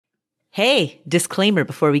Hey, disclaimer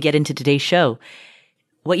before we get into today's show.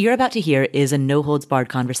 What you're about to hear is a no-holds-barred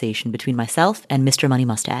conversation between myself and Mr. Money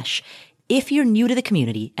Mustache. If you're new to the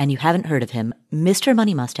community and you haven't heard of him, Mr.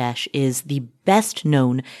 Money Mustache is the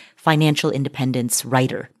best-known financial independence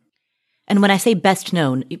writer. And when I say best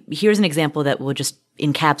known, here's an example that will just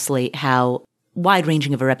encapsulate how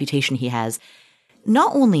wide-ranging of a reputation he has.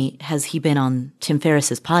 Not only has he been on Tim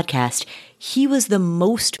Ferriss's podcast, he was the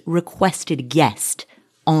most requested guest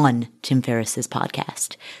on Tim Ferriss's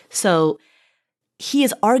podcast. So he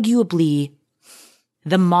is arguably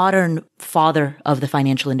the modern father of the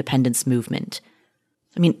financial independence movement.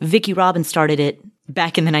 I mean, Vicki Robbins started it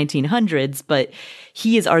back in the 1900s, but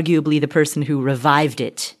he is arguably the person who revived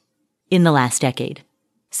it in the last decade.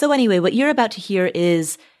 So anyway, what you're about to hear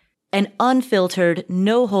is an unfiltered,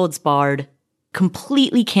 no-holds-barred,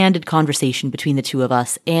 completely candid conversation between the two of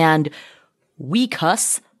us, and we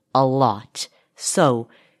cuss a lot. So,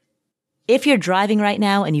 if you're driving right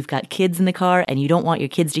now and you've got kids in the car and you don't want your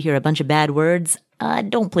kids to hear a bunch of bad words,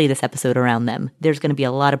 don't play this episode around them. There's going to be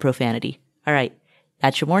a lot of profanity. All right,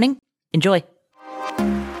 that's your warning. Enjoy.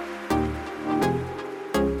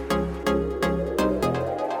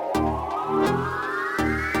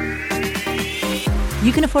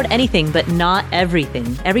 You can afford anything, but not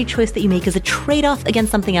everything. Every choice that you make is a trade-off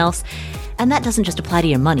against something else, and that doesn't just apply to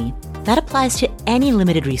your money. That applies to any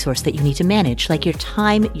limited resource that you need to manage, like your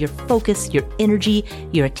time, your focus, your energy,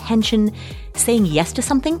 your attention. Saying yes to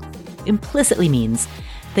something implicitly means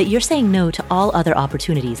that you're saying no to all other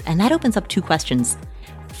opportunities, and that opens up two questions.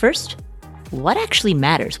 First, what actually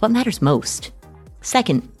matters? What matters most?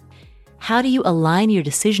 Second, how do you align your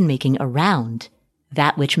decision-making around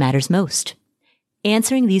that which matters most?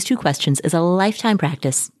 Answering these two questions is a lifetime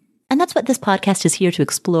practice, and that's what this podcast is here to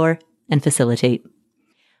explore and facilitate.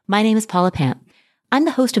 My name is Paula Pant. I'm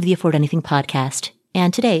the host of the Afford Anything podcast,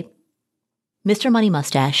 and today, Mr. Money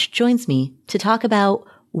Mustache joins me to talk about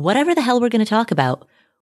whatever the hell we're going to talk about.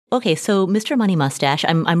 Okay, so Mr. Money Mustache,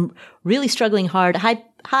 I'm really struggling hard. Hi.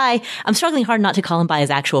 I'm struggling hard not to call him by his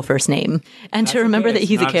actual first name and to remember that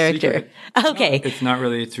he's a character. Okay. No, it's not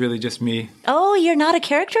really. It's really just me. Oh, you're not a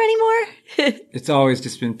character anymore? It's always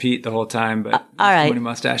just been Pete the whole time, but all right. Money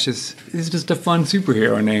Mustache is just a fun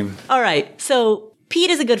superhero name. All right. So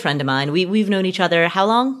Pete is a good friend of mine. We've known each other how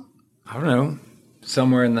long? I don't know.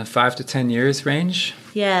 Somewhere in the 5 to 10 years range.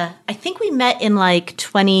 Yeah. I think we met in like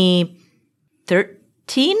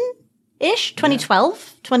 2013-ish?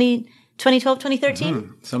 2012? 2012, 2013?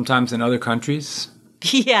 Mm-hmm. Sometimes in other countries.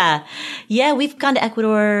 Yeah. Yeah, we've gone to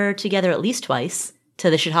Ecuador together at least twice, to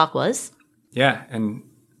the Chautauquas. Yeah, and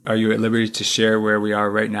are you at liberty to share where we are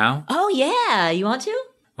right now? Oh, yeah. You want to?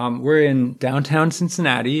 We're in downtown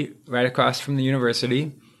Cincinnati, right across from the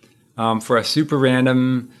university, for a super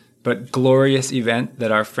random but glorious event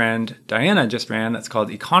that our friend Diana just ran that's called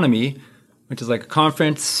Economy, which is like a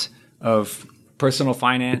conference of personal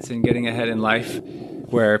finance and getting ahead in life,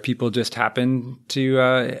 where people just happen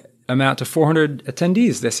to amount to 400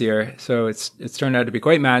 attendees this year. So it's turned out to be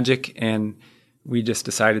quite magic, and we just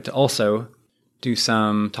decided to also do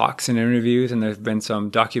some talks and interviews, and there's been some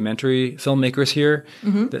documentary filmmakers here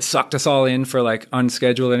that sucked us all in for like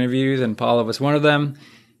unscheduled interviews, and Paula was one of them.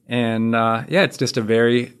 And it's just a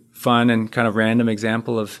very fun and kind of random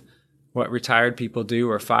example of what retired people do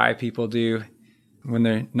or FI people do when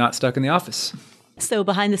they're not stuck in the office. So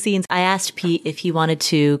behind the scenes, I asked Pete if he wanted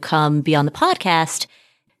to come be on the podcast.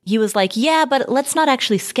 He was like, yeah, but let's not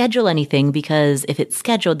actually schedule anything, because if it's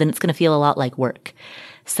scheduled, then it's going to feel a lot like work.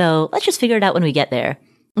 So let's just figure it out when we get there.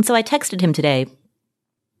 And so I texted him today.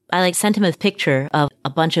 I sent him a picture of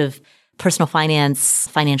a bunch of personal finance,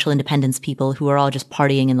 financial independence people who are all just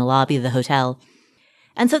partying in the lobby of the hotel.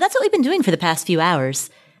 And so that's what we've been doing for the past few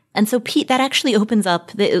hours. And so Pete, that actually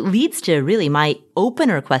it leads to really my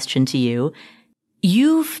opener question to you.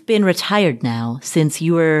 You've been retired now since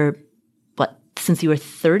you were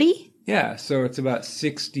 30? Yeah, so it's about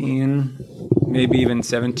 16, maybe even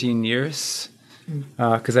 17 years,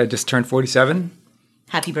 because I just turned 47.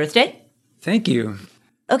 Happy birthday. Thank you.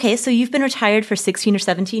 Okay, so you've been retired for 16 or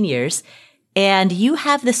 17 years, and you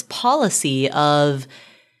have this policy of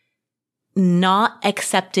not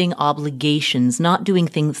accepting obligations, not doing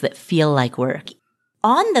things that feel like work.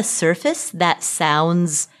 On the surface, that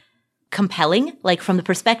sounds compelling, like from the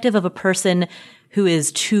perspective of a person who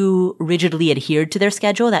is too rigidly adhered to their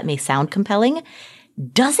schedule, that may sound compelling.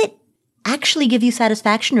 Does it actually give you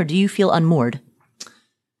satisfaction, or do you feel unmoored?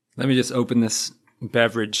 Let me just open this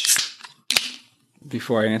beverage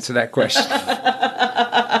before I answer that question.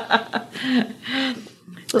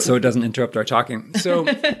 So it doesn't interrupt our talking. So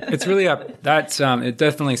it's really it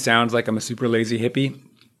definitely sounds like I'm a super lazy hippie.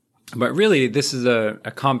 But really, this is a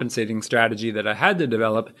compensating strategy that I had to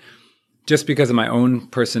develop just because of my own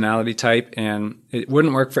personality type. And it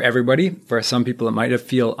wouldn't work for everybody. For some people, it might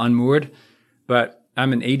feel unmoored. But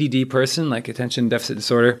I'm an ADD person, like attention deficit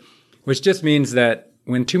disorder, which just means that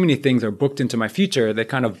when too many things are booked into my future, they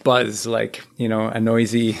kind of buzz like, a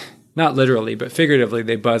noisy, not literally, but figuratively,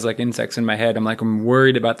 they buzz like insects in my head. I'm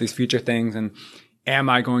worried about these future things. And am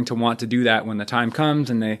I going to want to do that when the time comes?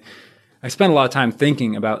 And I spend a lot of time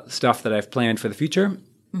thinking about stuff that I've planned for the future.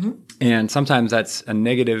 Mm-hmm. And sometimes that's a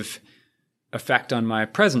negative effect on my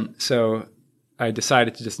present. So I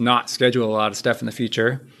decided to just not schedule a lot of stuff in the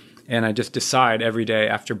future. And I just decide every day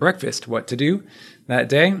after breakfast what to do that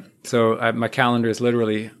day. So my calendar is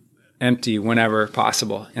literally empty whenever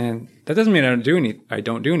possible. And that doesn't mean I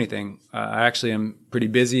don't do anything. I actually am pretty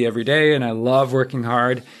busy every day and I love working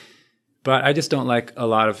hard. But I just don't like a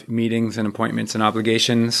lot of meetings and appointments and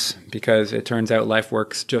obligations because it turns out life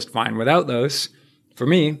works just fine without those for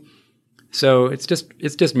me. So it's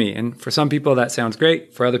just me. And for some people that sounds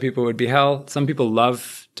great. For other people it would be hell. Some people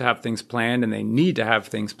love to have things planned and they need to have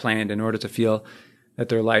things planned in order to feel that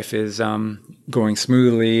their life is going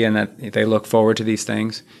smoothly and that they look forward to these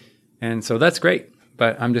things. And so that's great.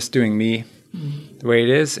 But I'm just doing me the way it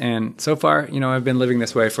is. And so far, I've been living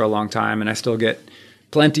this way for a long time and I still get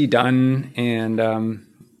plenty done, and I'm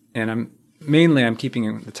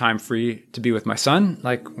keeping the time free to be with my son.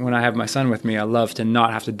 Like when I have my son with me, I love to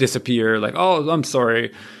not have to disappear. Like, oh, I'm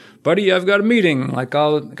sorry, buddy, I've got a meeting. Like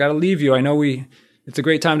I'll gotta leave you. I know it's a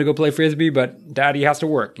great time to go play Frisbee, but Daddy has to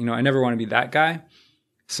work. I never want to be that guy.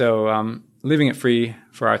 So living it free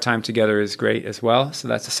for our time together is great as well. So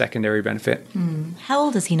that's a secondary benefit. How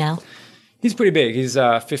old is he now? He's pretty big. He's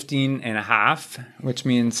 15 and a half, which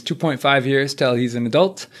means 2.5 years till he's an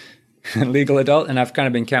adult, legal adult. And I've kind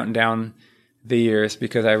of been counting down the years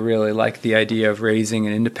because I really like the idea of raising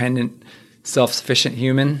an independent, self-sufficient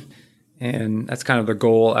human. And that's kind of the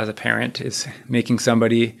goal as a parent, is making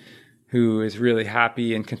somebody who is really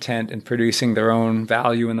happy and content and producing their own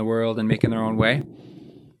value in the world and making their own way.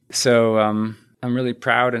 So I'm really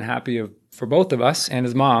proud and happy for both of us and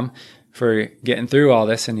his mom for getting through all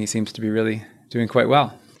this, and he seems to be really doing quite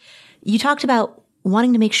well. You talked about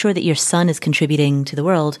wanting to make sure that your son is contributing to the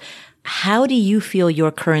world. How do you feel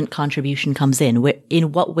your current contribution comes in?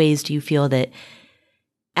 In what ways do you feel that,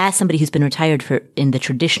 as somebody who's been retired in the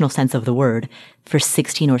traditional sense of the word, for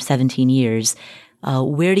 16 or 17 years,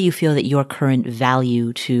 where do you feel that your current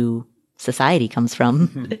value to society comes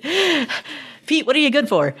from? Pete, what are you good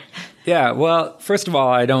for? Yeah, well, first of all,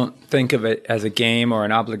 I don't think of it as a game or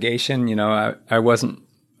an obligation. I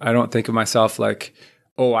don't think of myself like,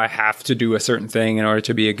 oh, I have to do a certain thing in order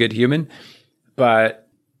to be a good human. But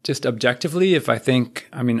just objectively,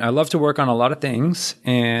 I love to work on a lot of things,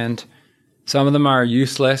 and some of them are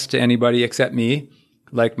useless to anybody except me,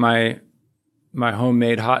 like my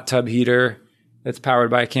homemade hot tub heater that's powered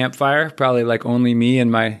by a campfire. Probably like only me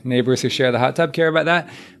and my neighbors who share the hot tub care about that.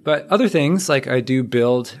 But other things, like I do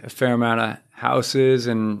build a fair amount of houses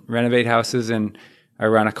and renovate houses, and I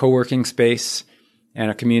run a co-working space and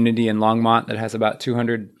a community in Longmont that has about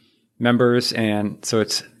 200 members. And so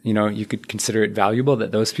it's, you could consider it valuable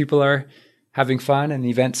that those people are having fun and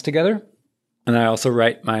events together. And I also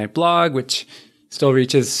write my blog, which still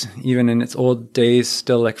reaches, even in its old days,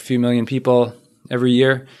 still like a few million people every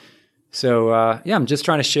year. So, I'm just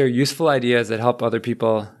trying to share useful ideas that help other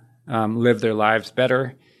people live their lives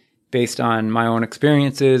better based on my own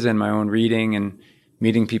experiences and my own reading and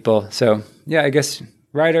meeting people. So, I guess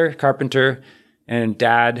writer, carpenter, and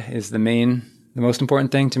dad is the most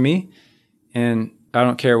important thing to me. And I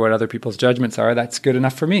don't care what other people's judgments are. That's good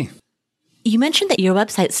enough for me. You mentioned that your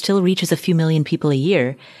website still reaches a few million people a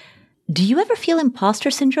year. Do you ever feel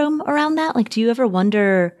imposter syndrome around that? Like, do you ever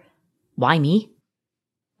wonder, why me?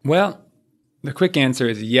 Well, the quick answer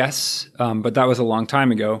is yes, but that was a long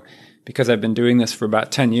time ago because I've been doing this for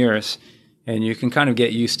about 10 years, and you can kind of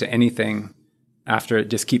get used to anything after it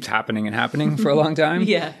just keeps happening and happening for a long time.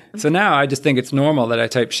 Yeah. So now I just think it's normal that I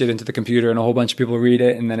type shit into the computer and a whole bunch of people read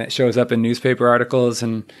it, and then it shows up in newspaper articles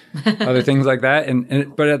and other things like that.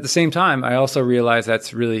 But at the same time, I also realize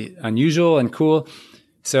that's really unusual and cool.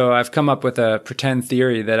 So I've come up with a pretend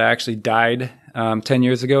theory that I actually died 10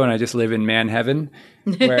 years ago and I just live in man heaven,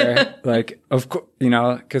 where of course,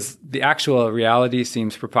 because the actual reality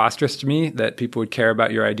seems preposterous to me that people would care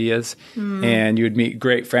about your ideas and you would meet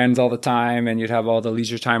great friends all the time and you'd have all the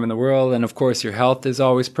leisure time in the world. And of course, your health is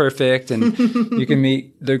always perfect and you can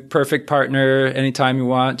meet the perfect partner anytime you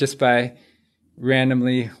want just by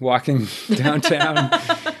randomly walking downtown.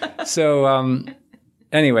 So,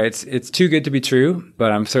 Anyway, it's too good to be true,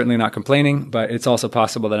 but I'm certainly not complaining. But it's also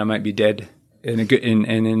possible that I might be dead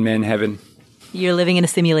in men heaven. You're living in a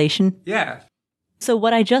simulation? Yeah. So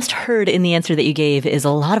what I just heard in the answer that you gave is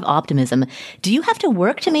a lot of optimism. Do you have to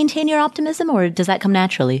work to maintain your optimism, or does that come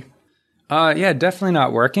naturally? Yeah, definitely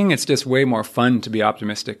not working. It's just way more fun to be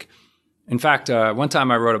optimistic. In fact, one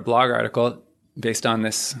time I wrote a blog article based on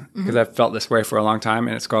this because I've felt this way for a long time,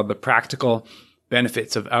 and it's called The Practical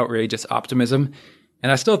Benefits of Outrageous Optimism.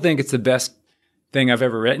 And I still think it's the best thing I've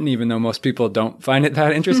ever written, even though most people don't find it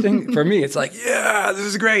that interesting. For me, it's like, yeah, this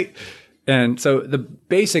is great. And so the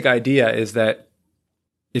basic idea is that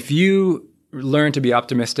if you learn to be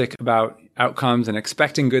optimistic about outcomes and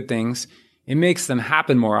expecting good things, it makes them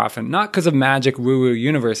happen more often, not because of magic woo-woo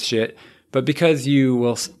universe shit, but because you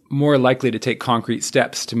will more likely to take concrete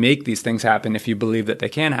steps to make these things happen if you believe that they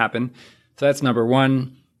can happen. So that's number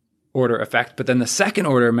one order effect. But then the second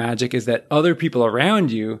order magic is that other people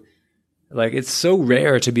around you, like, it's so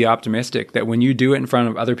rare to be optimistic that when you do it in front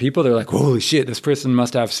of other people, they're like, holy shit, this person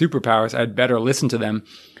must have superpowers. I'd better listen to them.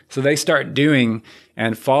 So they start doing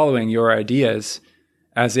and following your ideas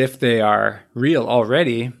as if they are real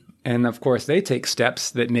already. And of course, they take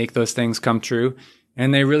steps that make those things come true,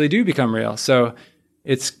 and they really do become real. So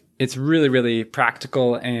it's really, really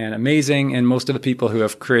practical and amazing. And most of the people who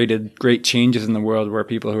have created great changes in the world were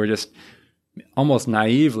people who are just almost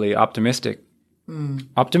naively optimistic.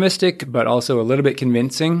 Optimistic, but also a little bit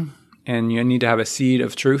convincing. And you need to have a seed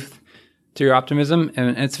of truth to your optimism.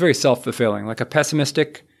 And it's very self-fulfilling. Like a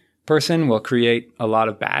pessimistic person will create a lot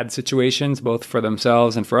of bad situations, both for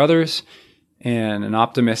themselves and for others. And an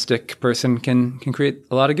optimistic person can create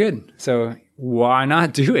a lot of good. So why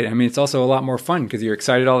not do it? I mean, it's also a lot more fun because you're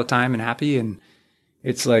excited all the time and happy. And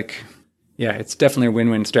it's like, yeah, it's definitely a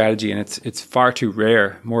win-win strategy. And it's far too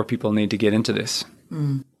rare. More people need to get into this.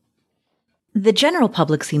 The general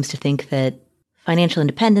public seems to think that financial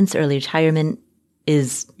independence, early retirement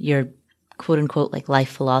is your quote unquote like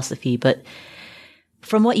life philosophy. But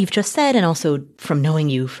from what you've just said, and also from knowing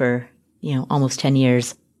you for, almost 10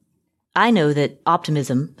 years, I know that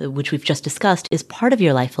optimism, which we've just discussed, is part of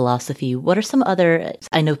your life philosophy. What are some other,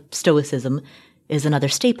 I know Stoicism is another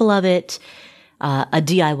staple of it, a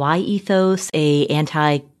DIY ethos, a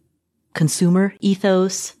anti-consumer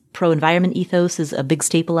ethos, pro-environment ethos is a big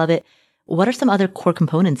staple of it. What are some other core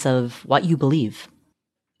components of what you believe?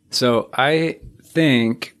 So I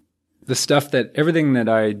think everything that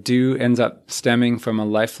I do ends up stemming from a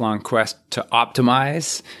lifelong quest to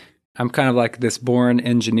optimize. I'm kind of like this born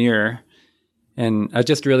engineer, and it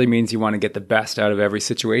just really means you want to get the best out of every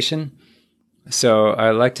situation. So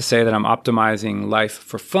I like to say that I'm optimizing life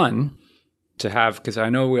for fun because I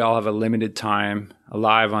know we all have a limited time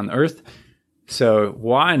alive on Earth. So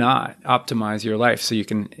why not optimize your life so you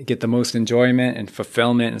can get the most enjoyment and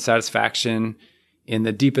fulfillment and satisfaction in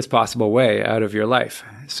the deepest possible way out of your life?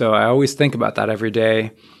 So I always think about that every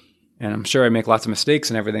day. And I'm sure I make lots of mistakes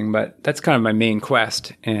and everything, but that's kind of my main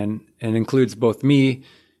quest. And it includes both me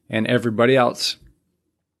and everybody else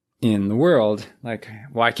in the world. Like,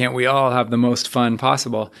 why can't we all have the most fun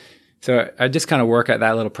possible? So I just kind of work at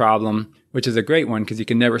that little problem, which is a great one because you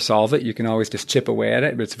can never solve it. You can always just chip away at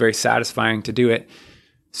it, but it's very satisfying to do it.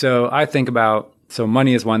 So I think about,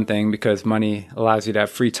 money is one thing because money allows you to have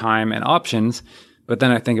free time and options. But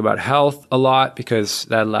then I think about health a lot because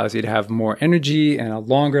that allows you to have more energy and a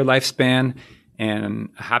longer lifespan and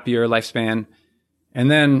a happier lifespan. And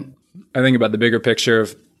then I think about the bigger picture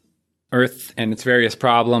of Earth and its various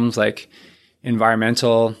problems, like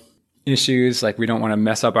environmental issues, like we don't want to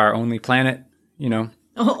mess up our only planet,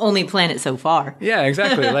 Only planet so far. Yeah,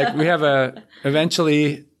 exactly. Like we have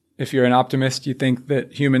eventually, if you're an optimist, you think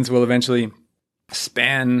that humans will eventually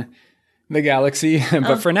span the galaxy.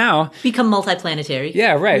 But for now, become multiplanetary.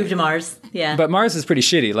 Yeah, right. Move to Mars. Yeah. But Mars is pretty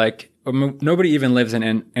shitty. Like nobody even lives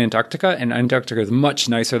in Antarctica, and Antarctica is much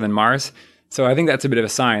nicer than Mars. So I think that's a bit of a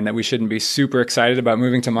sign that we shouldn't be super excited about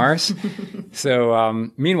moving to Mars.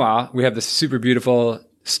 So meanwhile, we have this super beautiful,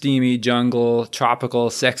 steamy jungle, tropical,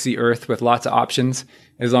 sexy Earth with lots of options,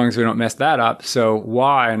 as long as we don't mess that up. So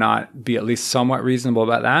why not be at least somewhat reasonable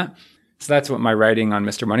about that? So that's what my writing on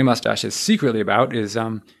Mr. Money Mustache is secretly about, is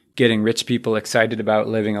getting rich people excited about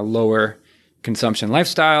living a lower consumption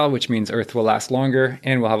lifestyle, which means Earth will last longer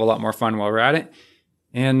and we'll have a lot more fun while we're at it.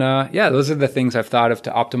 And those are the things I've thought of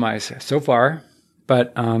to optimize so far.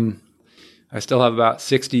 But I still have about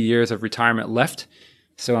 60 years of retirement left.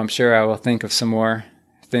 So I'm sure I will think of some more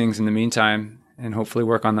things in the meantime and hopefully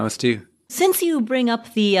work on those too. Since you bring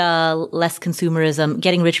up the less consumerism,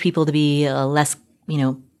 getting rich people to be less,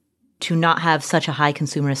 to not have such a high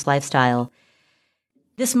consumerist lifestyle,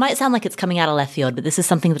 This might sound like it's coming out of left field, but this is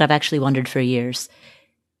something that I've actually wondered for years.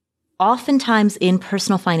 Oftentimes in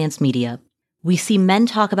personal finance media, we see men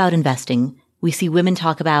talk about investing. We see women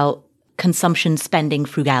talk about consumption, spending,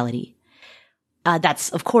 frugality. That's,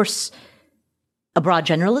 of course, a broad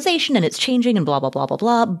generalization, and it's changing and blah, blah, blah, blah,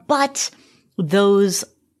 blah. But those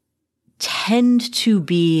tend to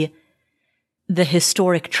be the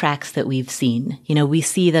historic tracks that we've seen. You know, we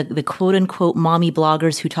see the quote unquote mommy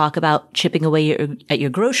bloggers who talk about chipping away at your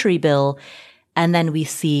grocery bill. And then we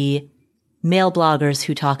see male bloggers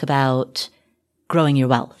who talk about growing your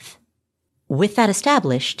wealth. With that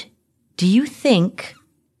established, do you think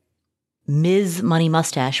Ms. Money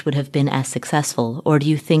Mustache would have been as successful? Or do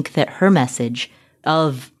you think that her message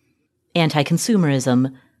of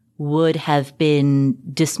anti-consumerism would have been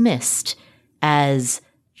dismissed as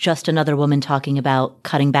just another woman talking about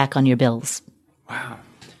cutting back on your bills? Wow.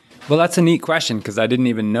 Well, that's a neat question because I didn't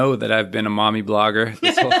even know that I've been a mommy blogger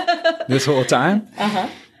this whole time.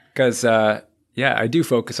 Because, I do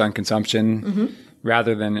focus on consumption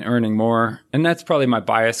rather than earning more. And that's probably my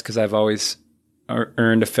bias because I've always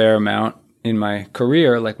earned a fair amount in my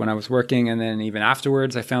career, like when I was working. And then even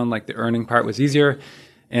afterwards, I found like the earning part was easier.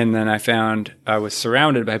 And then I found I was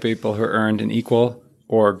surrounded by people who earned an equal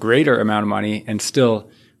or greater amount of money and still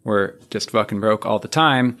were just fucking broke all the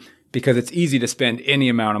time because it's easy to spend any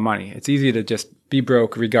amount of money. It's easy to just be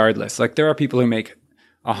broke regardless. Like there are people who make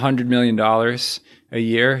 $100 million a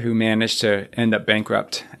year who manage to end up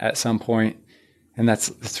bankrupt at some point. And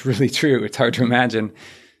that's really true. It's hard to imagine.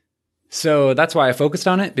 So that's why I focused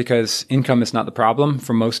on it, because income is not the problem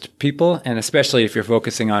for most people. And especially if you're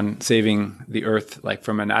focusing on saving the earth, like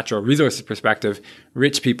from a natural resources perspective,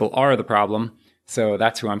 rich people are the problem. So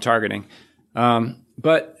that's who I'm targeting.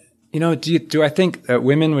 But, do I think that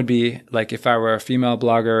women would be, like if I were a female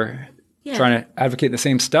blogger trying to advocate the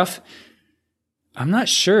same stuff? I'm not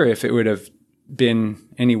sure if it would have been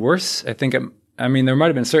any worse. I think, there might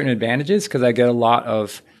have been certain advantages because I get a lot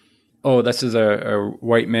of, this is a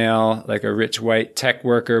white male, like a rich white tech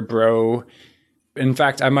worker, bro. In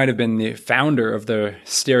fact, I might have been the founder of the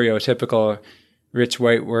stereotypical rich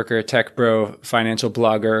white worker, tech bro, financial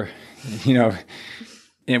blogger,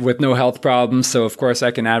 with no health problems. So of course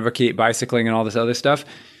I can advocate bicycling and all this other stuff.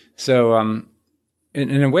 So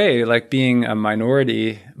in a way, like being a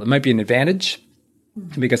minority might be an advantage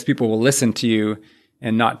because people will listen to you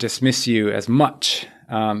and not dismiss you as much.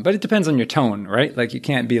 But it depends on your tone, right? Like you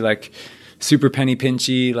can't be like super penny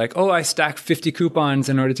pinchy, like, I stacked 50 coupons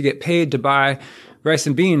in order to get paid to buy rice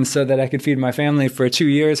and beans so that I could feed my family for 2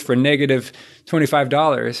 years for negative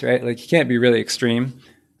 $25, right? Like you can't be really extreme.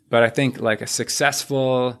 But I think like a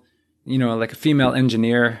successful, like a female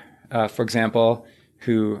engineer, for example,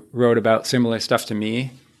 who wrote about similar stuff to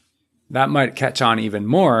me, that might catch on even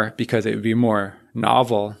more because it would be more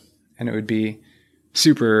novel and it would be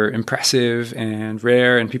super impressive and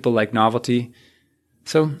rare and people like novelty.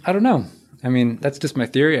 So I don't know. That's just my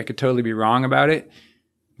theory. I could totally be wrong about it.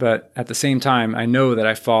 But at the same time, I know that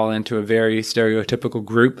I fall into a very stereotypical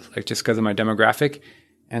group, like just because of my demographic.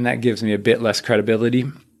 And that gives me a bit less credibility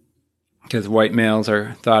because white males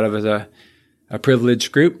are thought of as a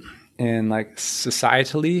privileged group. And like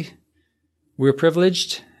societally, we're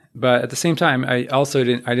privileged. But at the same time, I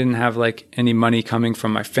didn't have like any money coming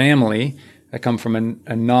from my family. I come from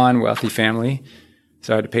a non-wealthy family,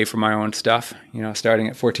 so I had to pay for my own stuff, starting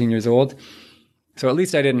at 14 years old. So at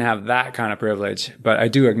least I didn't have that kind of privilege. But I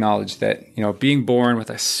do acknowledge that, being born with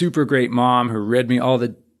a super great mom who read me all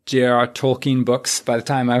the J.R.R. Tolkien books by the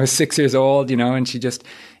time I was 6 years old, and she just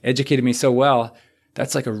educated me so well,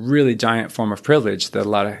 that's like a really giant form of privilege that a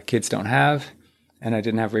lot of kids don't have. And I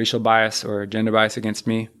didn't have racial bias or gender bias against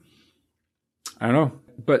me. I don't know.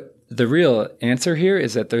 But the real answer here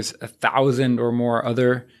is that there's 1,000 or more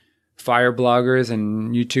other fire bloggers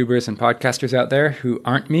and YouTubers and podcasters out there who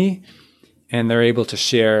aren't me, and they're able to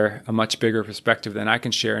share a much bigger perspective than I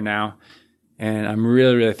can share now. And I'm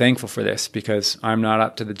really, really thankful for this because I'm not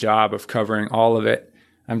up to the job of covering all of it.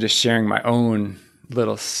 I'm just sharing my own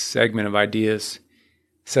little segment of ideas.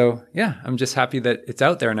 So yeah, I'm just happy that it's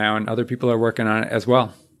out there now and other people are working on it as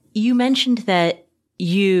well. You mentioned that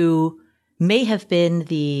you may have been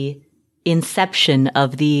the inception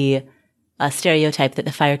of the stereotype that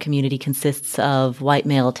the FIRE community consists of white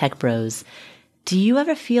male tech bros. Do you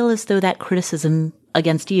ever feel as though that criticism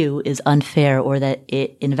against you is unfair or that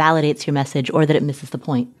it invalidates your message or that it misses the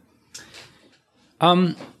point?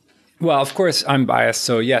 Well, of course, I'm biased.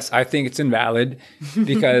 So yes, I think it's invalid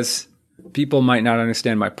because people might not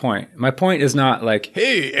understand my point. My point is not like,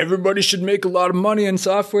 hey, everybody should make a lot of money in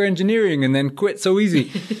software engineering and then quit so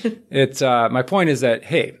easy. It's my point is that,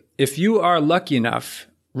 hey, if you are lucky enough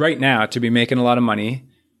right now, to be making a lot of money,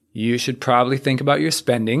 you should probably think about your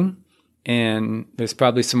spending. And there's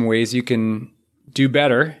probably some ways you can do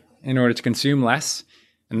better in order to consume less.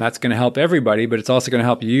 And that's going to help everybody, but it's also going to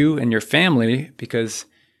help you and your family because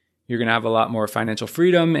you're going to have a lot more financial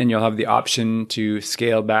freedom and you'll have the option to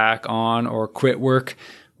scale back on or quit work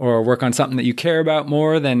or work on something that you care about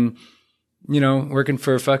more than, working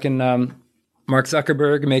for fucking Mark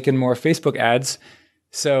Zuckerberg making more Facebook ads.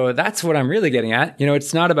 So that's what I'm really getting at.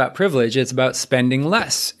 It's not about privilege. It's about spending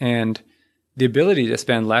less. And the ability to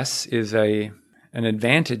spend less is an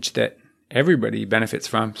advantage that everybody benefits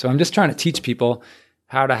from. So I'm just trying to teach people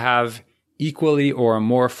how to have equally or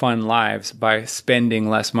more fun lives by spending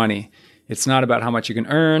less money. It's not about how much you can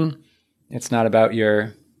earn. It's not about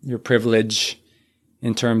your privilege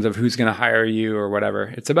in terms of who's going to hire you or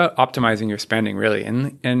whatever. It's about optimizing your spending, really,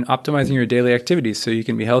 and optimizing your daily activities so you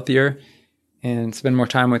can be healthier and spend more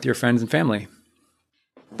time with your friends and family.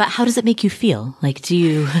 But how does it make you feel? Like, do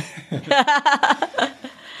you...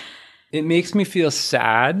 It makes me feel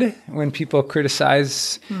sad when people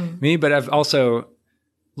criticize me, but I've also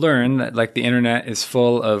learned that like the internet is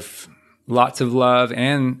full of lots of love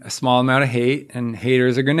and a small amount of hate, and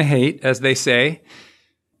haters are going to hate, as they say.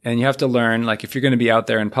 And you have to learn, like, if you're going to be out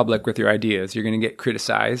there in public with your ideas, you're going to get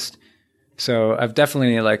criticized. So I've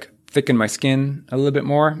definitely like thickened my skin a little bit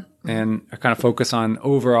more, and I kind of focus on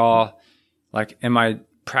overall, like, am I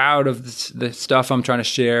proud of the stuff I'm trying to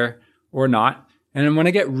share or not? And then when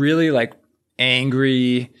I get really like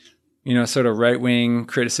angry, sort of right-wing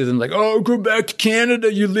criticism, like, oh, go back to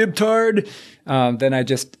Canada, you libtard. Then I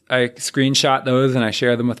screenshot those and I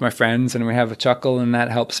share them with my friends and we have a chuckle, and that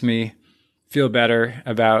helps me feel better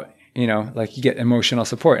about, like you get emotional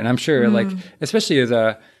support. And I'm sure like, especially as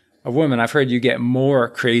a woman, I've heard you get more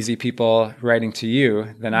crazy people writing to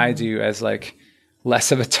you than I do as like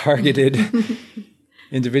less of a targeted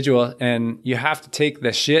individual. And you have to take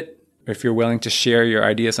the shit if you're willing to share your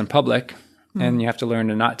ideas in public, and you have to learn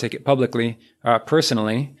to not take it publicly,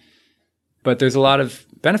 personally. But there's a lot of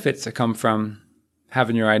benefits that come from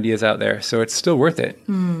having your ideas out there. So it's still worth it.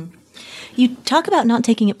 You talk about not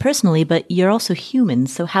taking it personally, but you're also human.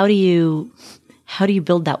 So how do you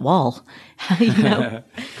build that wall? How do you know?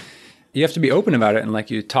 You have to be open about it, and like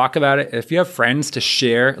you talk about it. If you have friends to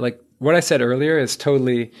share, like what I said earlier is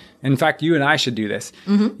totally, in fact, you and I should do this.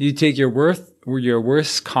 You take your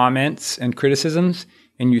worst comments and criticisms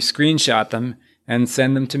and you screenshot them and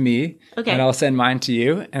send them to me. Okay. And I'll send mine to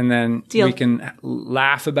you. And then we can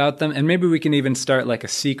laugh about them. And maybe we can even start like a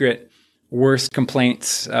secret worst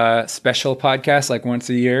complaints special podcast, like once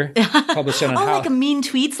a year. Publish it on like a mean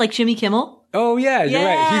tweets like Jimmy Kimmel? Oh, yeah, you're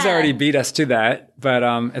right. He's already beat us to that. But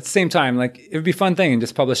at the same time, like it would be a fun thing and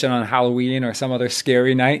just publish it on Halloween or some other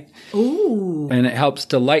scary night. Ooh. And it helps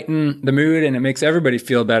to lighten the mood, and it makes everybody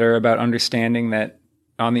feel better about understanding that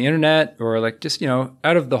on the internet or like just, out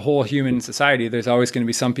of the whole human society, there's always going to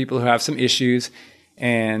be some people who have some issues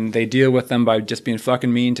and they deal with them by just being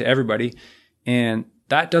fucking mean to everybody. And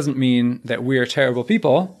that doesn't mean that we are terrible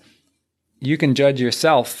people. You can judge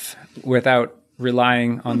yourself without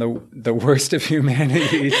relying on the worst of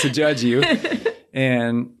humanity to judge you,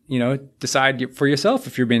 and, decide for yourself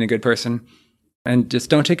if you're being a good person, and just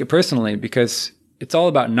don't take it personally, because it's all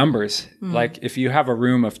about numbers. Like if you have a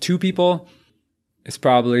room of 2 people, it's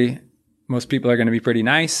probably most people are going to be pretty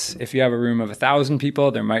nice. If you have a room of 1,000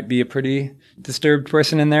 people, there might be a pretty disturbed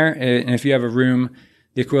person in there. And if you have a room,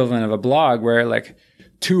 the equivalent of a blog where like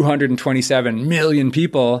 227 million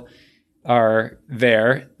people are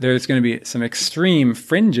there, there's going to be some extreme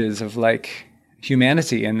fringes of like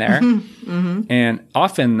humanity in there. And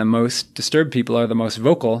often the most disturbed people are the most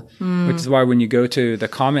vocal, which is why when you go to the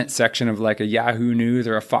comment section of like a Yahoo News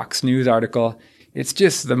or a Fox News article, it's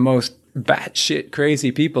just the most batshit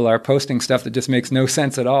crazy people are posting stuff that just makes no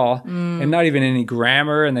sense at all, and not even any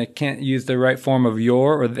grammar, and they can't use the right form of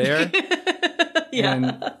your or their.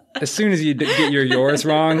 And as soon as you get your yours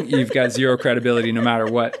wrong, you've got zero credibility no matter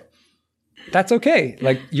what. That's okay.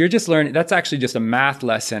 Like you're just learning. That's actually just a math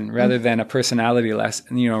lesson rather than a personality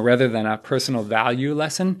lesson, rather than a personal value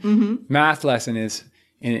lesson. Math lesson is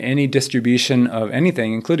in any distribution of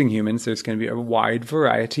anything, including humans, there's going to be a wide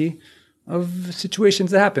variety of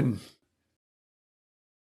situations that happen.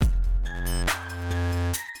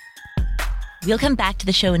 We'll come back to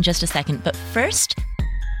the show in just a second, but first...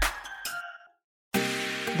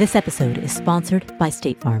 This episode is sponsored by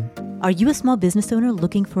State Farm. Are you a small business owner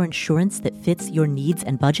looking for insurance that fits your needs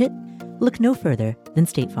and budget? Look no further than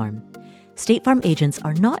State Farm. State Farm agents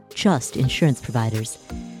are not just insurance providers.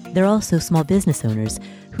 They're also small business owners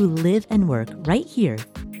who live and work right here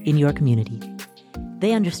in your community.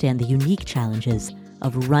 They understand the unique challenges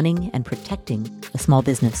of running and protecting a small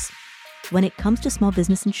business. When it comes to small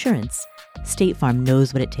business insurance, State Farm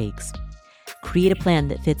knows what it takes. Create a plan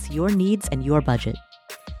that fits your needs and your budget.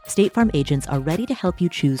 State Farm agents are ready to help you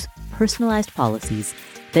choose personalized policies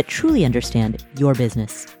that truly understand your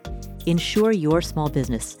business. Insure your small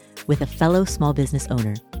business with a fellow small business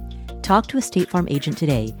owner. Talk to a State Farm agent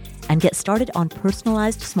today and get started on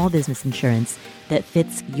personalized small business insurance that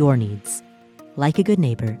fits your needs. Like a good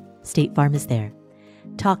neighbor, State Farm is there.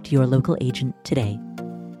 Talk to your local agent today.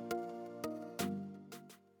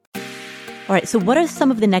 All right, so what are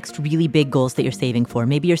some of the next really big goals that you're saving for?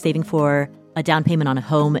 Maybe you're saving for a down payment on a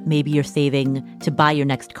home. Maybe you're saving to buy your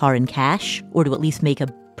next car in cash, or to at least make a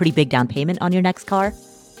pretty big down payment on your next car.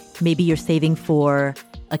 Maybe you're saving for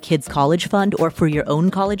a kid's college fund or for your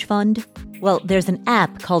own college fund. Well, there's an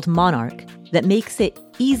app called Monarch that makes it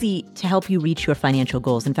easy to help you reach your financial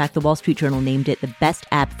goals. In fact, the Wall Street Journal named it the best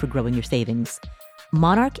app for growing your savings.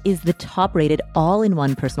 Monarch is the top-rated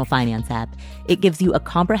all-in-one personal finance app. It gives you a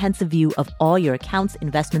comprehensive view of all your accounts,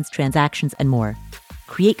 investments, transactions, and more.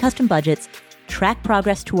 Create custom budgets, track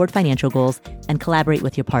progress toward financial goals, and collaborate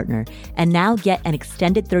with your partner. And now get an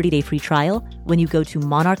extended 30-day free trial when you go to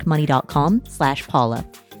monarchmoney.com/Paula.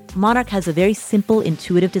 Monarch has a very simple,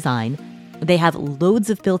 intuitive design. They have loads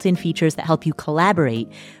of built-in features that help you collaborate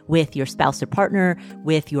with your spouse or partner,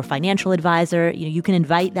 with your financial advisor. You can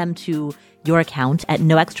invite them to your account at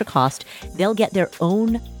no extra cost. They'll get their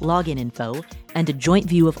own login info and a joint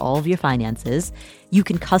view of all of your finances. You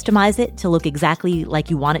can customize it to look exactly like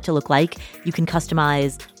you want it to look like. You can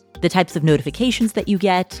customize the types of notifications that you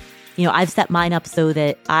get. I've set mine up so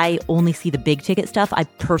that I only see the big ticket stuff. I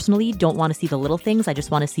personally don't want to see the little things. I just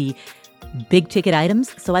want to see big ticket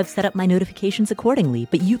items. So I've set up my notifications accordingly,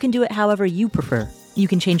 but you can do it however you prefer. You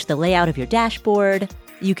can change the layout of your dashboard.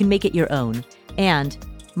 You can make it your own. And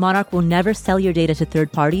Monarch will never sell your data to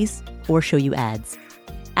third parties or show you ads.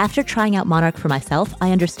 After trying out Monarch for myself,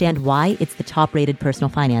 I understand why it's the top-rated personal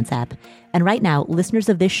finance app. And right now, listeners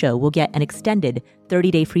of this show will get an extended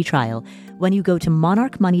 30-day free trial when you go to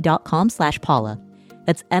monarchmoney.com/Paula.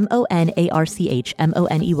 That's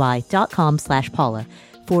monarchmoney.com/Paula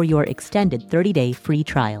for your extended 30-day free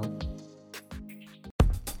trial.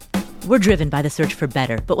 We're driven by the search for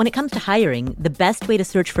better, but when it comes to hiring, the best way to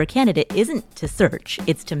search for a candidate isn't to search,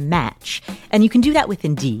 it's to match. And you can do that with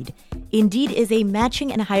Indeed. Indeed is a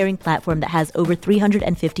matching and hiring platform that has over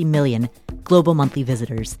 350 million global monthly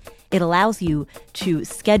visitors. It allows you to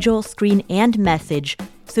schedule, screen, and message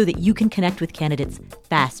so that you can connect with candidates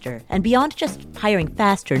faster. And beyond just hiring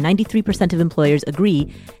faster, 93% of employers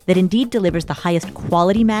agree that Indeed delivers the highest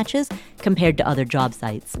quality matches compared to other job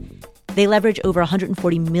sites. They leverage over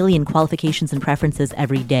 140 million qualifications and preferences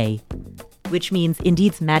every day, which means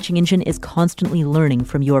Indeed's matching engine is constantly learning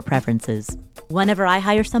from your preferences. Whenever I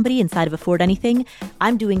hire somebody inside of Afford Anything,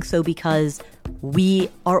 I'm doing so because we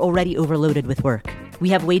are already overloaded with work. We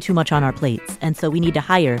have way too much on our plates, and so we need to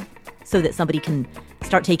hire so that somebody can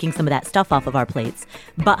start taking some of that stuff off of our plates.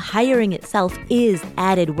 But hiring itself is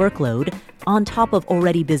added workload on top of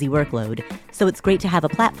already busy workload. So it's great to have a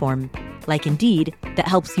platform like Indeed that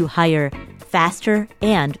helps you hire faster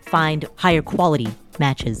and find higher quality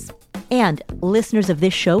matches. And listeners of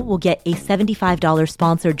this show will get a $75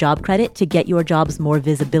 sponsored job credit to get your jobs more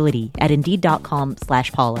visibility at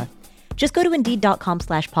Indeed.com/Paula. Just go to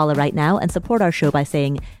Indeed.com/Paula right now and support our show by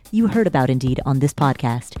saying you heard about Indeed on this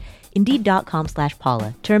podcast.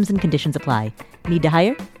 Indeed.com/Paula. Terms and conditions apply. Need to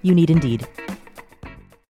hire? You need Indeed.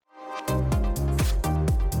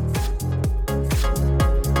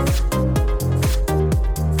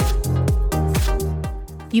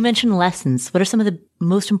 You mentioned lessons. What are some of the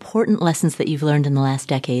most important lessons that you've learned in the last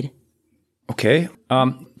decade? Okay.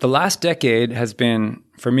 The last decade has been,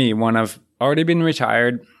 for me, one of already been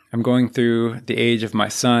retired. I'm going through the age of my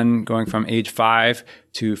son, going from age 5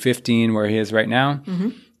 to 15, where he is right now.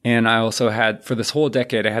 Mm-hmm. And I also had, for this whole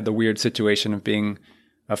decade, I had the weird situation of being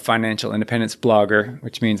a financial independence blogger,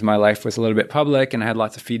 which means my life was a little bit public and I had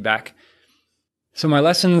lots of feedback. So my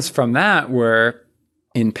lessons from that were,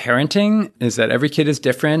 in parenting, is that every kid is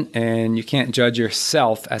different and you can't judge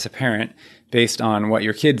yourself as a parent based on what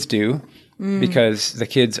your kids do because the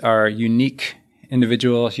kids are unique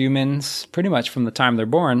individual humans pretty much from the time they're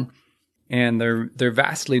born, and they're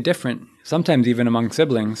vastly different, sometimes even among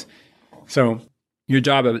siblings. So your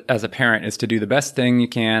job as a parent is to do the best thing you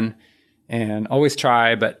can and always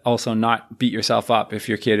try, but also not beat yourself up if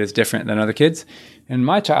your kid is different than other kids. And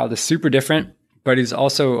my child is super different, but he's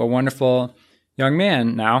also a wonderful young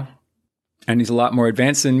man now, and he's a lot more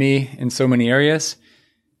advanced than me in so many areas.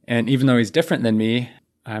 And even though he's different than me,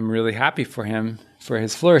 I'm really happy for him for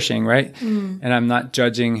his flourishing, right? And I'm not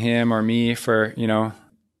judging him or me for,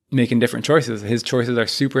 making different choices. His choices are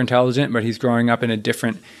super intelligent, but he's growing up in a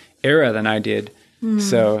different era than I did.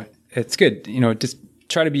 So it's good. Just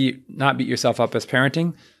try to not beat yourself up as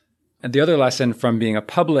parenting. And the other lesson from being a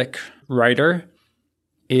public writer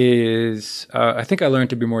is I think I learned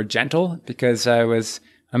to be more gentle because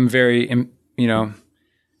I'm very, I'm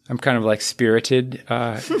kind of like spirited.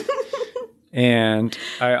 And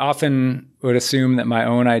I often would assume that my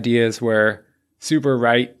own ideas were super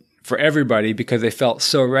right for everybody because they felt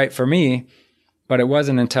so right for me. But it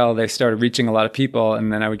wasn't until they started reaching a lot of people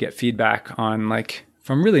and then I would get feedback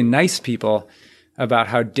from really nice people about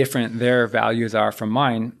how different their values are from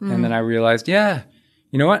mine. And then I realized, you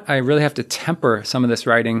know what? I really have to temper some of this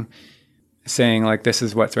writing saying like, this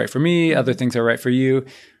is what's right for me. Other things are right for you.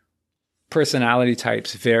 Personality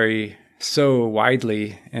types vary so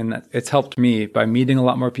widely. And it's helped me by meeting a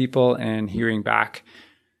lot more people and hearing back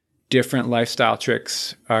different lifestyle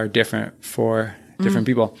tricks are different for different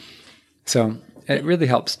people. So it really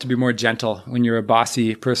helps to be more gentle when you're a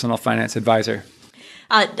bossy personal finance advisor.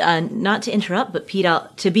 Not to interrupt, but Pete,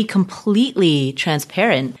 to be completely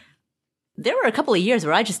transparent, there were a couple of years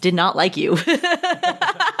where I just did not like you.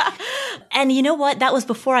 And you know what? That was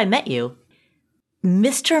before I met you.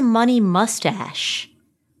 Mr. Money Mustache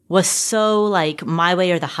was so like my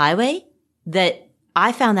way or the highway that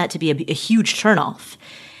I found that to be a huge turnoff.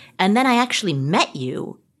 And then I actually met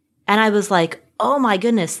you and I was like, oh my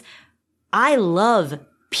goodness, I love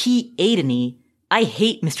Pete Adeney. I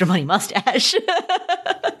hate Mr. Money Mustache.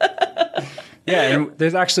 Yeah, and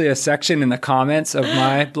there's actually a section in the comments of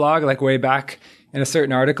my blog, like way back in a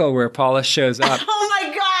certain article where Paula shows up. Oh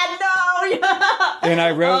my God, no! And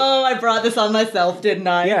I wrote... Oh, I brought this on myself, didn't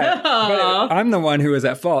I? Yeah, but I'm the one who was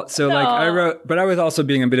at fault. So like I wrote, but I was also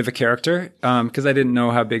being a bit of a character because I didn't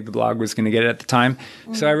know how big the blog was going to get at the time.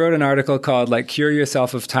 So I wrote an article called like Cure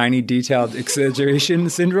Yourself of Tiny Detailed Exaggeration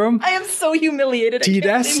Syndrome. I am so humiliated.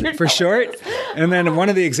 TDES for short. And then one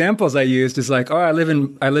of the examples I used is like, I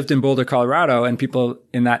lived in Boulder, Colorado, and people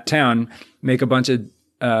in that town make a bunch of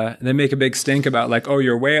they make a big stink about like,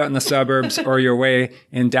 you're way out in the suburbs or you're way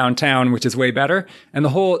in downtown, which is way better. And the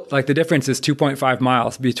whole, like the difference is 2.5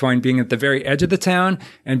 miles between being at the very edge of the town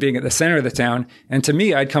and being at the center of the town. And to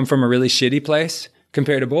me, I'd come from a really shitty place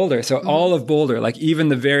compared to Boulder. So all of Boulder, like even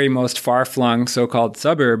the very most far-flung so-called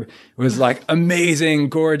suburb was like amazing,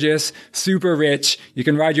 gorgeous, super rich. You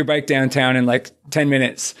can ride your bike downtown in like 10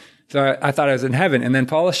 minutes. So I thought I was in heaven. And then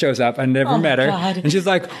Paula shows up. I never met her. God. And she's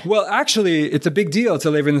like, well, actually, it's a big deal to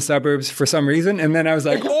live in the suburbs for some reason. And then I was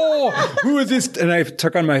like, who is this? And I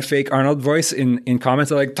took on my fake Arnold voice in comments.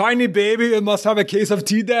 I'm like, tiny baby, it must have a case of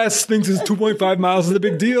TDES. Thinks it's 2.5 miles is a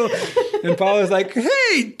big deal. And Paula was like,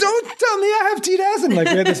 hey, don't tell me I have TDES. And like,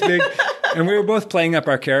 we had this big, and we were both playing up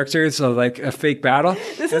our characters. So like a fake battle.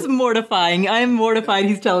 This is mortifying. I'm mortified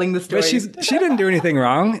he's telling the story. But she didn't do anything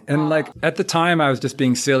wrong. And like at the time I was just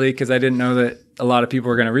being silly because I didn't know that a lot of people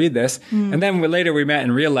were going to read this. And then later we met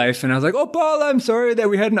in real life and I was like, Paula, I'm sorry that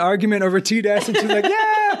we had an argument over TDES. And she's like,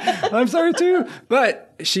 yeah, I'm sorry too.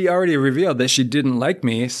 But she already revealed that she didn't like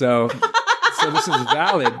me. So this is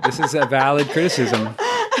valid. This is a valid criticism.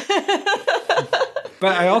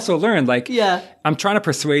 But I also learned I'm trying to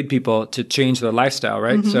persuade people to change their lifestyle,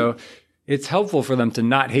 right? So it's helpful for them to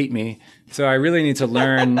not hate me. So I really need to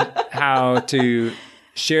learn how to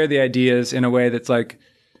share the ideas in a way that's like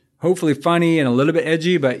hopefully funny and a little bit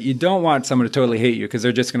edgy, but you don't want someone to totally hate you because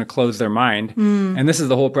they're just going to close their mind. And this is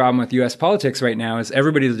the whole problem with US politics right now is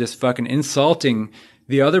everybody's just fucking insulting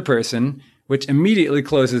the other person, which immediately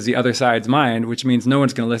closes the other side's mind, which means no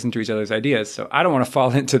one's going to listen to each other's ideas. So I don't want to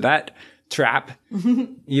fall into that trap,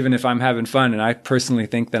 even if I'm having fun. And I personally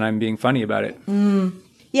think that I'm being funny about it.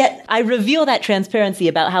 Yet I reveal that transparency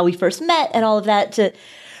about how we first met and all of that to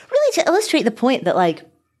illustrate the point that like,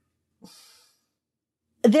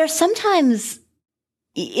 there's sometimes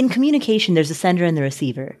in communication, there's a sender and the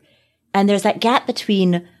receiver. And there's that gap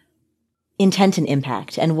between intent and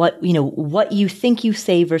impact and what you think you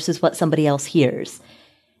say versus what somebody else hears.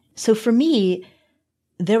 So for me,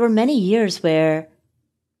 there were many years where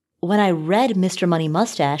when I read Mr. Money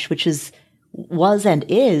Mustache, which was and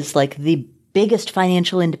is like the biggest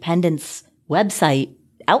financial independence website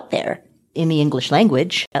out there in the English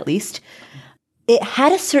language, at least, it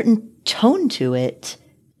had a certain tone to it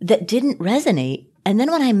that didn't resonate. And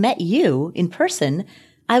then when I met you in person,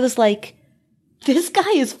 I was like, this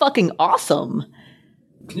guy is fucking awesome.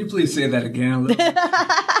 Can you please say that again a little bit?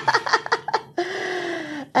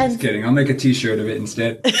 Just kidding. I'll make a t-shirt of it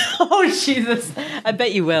instead. Oh, Jesus. I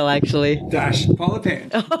bet you will, actually. Dash Paula Payne.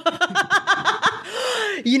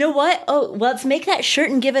 You know what? Oh, well, let's make that shirt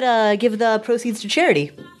and give the proceeds to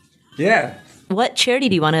charity. Yeah. What charity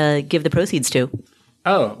do you want to give the proceeds to?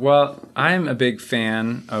 Oh, well, I'm a big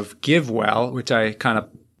fan of GiveWell, which I kind of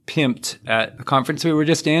pimped at the conference we were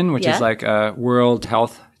just in, which is like a World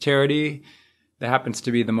Health charity that happens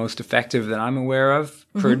to be the most effective that I'm aware of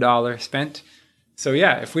per dollar spent. So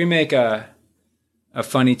yeah, if we make a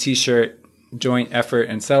funny t-shirt joint effort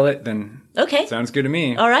and sell it, then sounds good to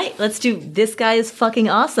me. All right, let's do This Guy is Fucking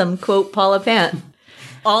Awesome, quote Paula Pant.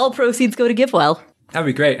 All proceeds go to GiveWell. That'd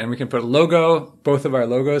be great. And we can put a logo, both of our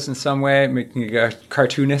logos in some way, making a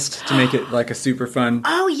cartoonist to make it like a super fun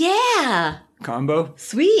combo.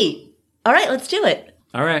 Sweet. All right, let's do it.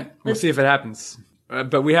 All right, we'll see if it happens.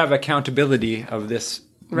 But we have accountability of this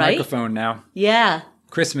microphone now. Yeah.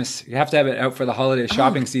 Christmas. You have to have it out for the holiday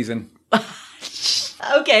shopping season.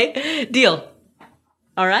 Okay, deal.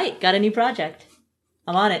 All right, got a new project.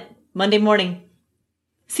 I'm on it. Monday morning.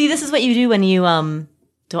 See, this is what you do when you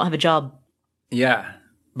don't have a job. Yeah,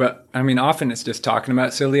 but I mean, often it's just talking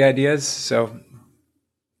about silly ideas, so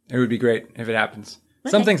it would be great if it happens.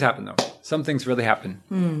 Okay. Some things happen, though. Some things really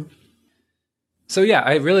happen. So yeah,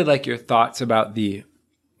 I really like your thoughts about the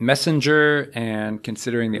messenger and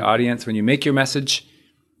considering the audience when you make your message.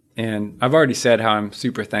 And I've already said how I'm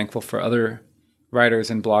super thankful for other writers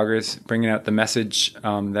and bloggers bringing out the message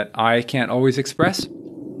that I can't always express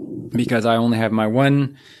because I only have my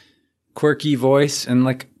one quirky voice. And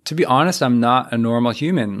like, to be honest, I'm not a normal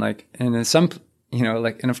human. Like, and in some,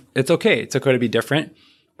 it's okay. It's okay to be different,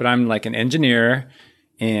 but I'm like an engineer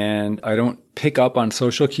and I don't pick up on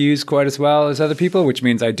social cues quite as well as other people, which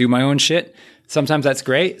means I do my own shit. Sometimes that's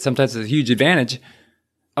great. Sometimes it's a huge advantage.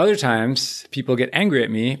 Other times people get angry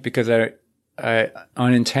at me because I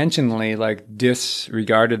unintentionally like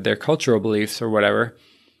disregarded their cultural beliefs or whatever.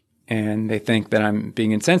 And they think that I'm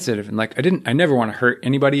being insensitive. And like, I never want to hurt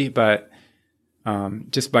anybody, but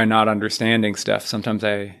just by not understanding stuff, sometimes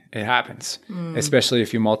it happens, especially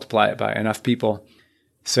if you multiply it by enough people.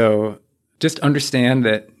 So just understand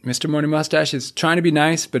that Mr. Money Mustache is trying to be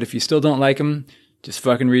nice, but if you still don't like him, just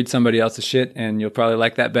fucking read somebody else's shit and you'll probably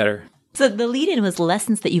like that better. So the lead-in was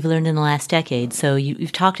lessons that you've learned in the last decade. So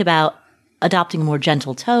you've talked about adopting a more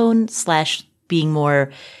gentle tone / being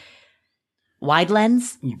more wide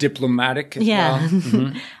lens. Diplomatic as well.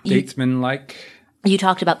 Mm-hmm. Statesman-like. You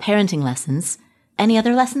talked about parenting lessons. Any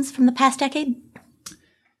other lessons from the past decade?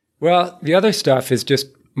 Well, the other stuff is just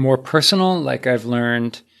more personal, like I've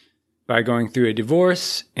learned by going through a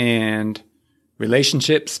divorce and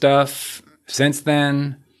relationship stuff since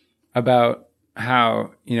then about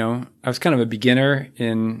how, I was kind of a beginner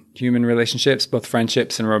in human relationships, both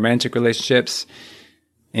friendships and romantic relationships.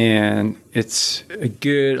 And it's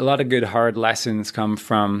a lot of good hard lessons come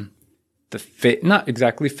from not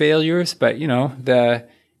exactly failures, but,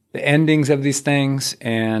 the endings of these things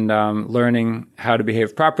and learning how to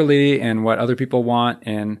behave properly and what other people want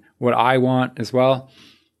and what I want as well.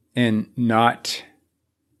 And not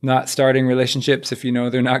starting relationships if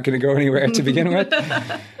they're not going to go anywhere to begin with.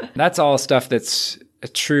 That's all stuff that's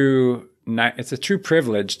it's a true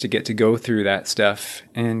privilege to get to go through that stuff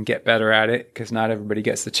and get better at it because not everybody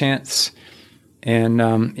gets the chance. And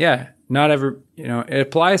it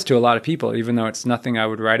applies to a lot of people, even though it's nothing I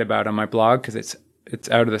would write about on my blog because it's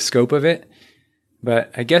out of the scope of it.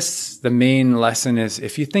 But I guess the main lesson is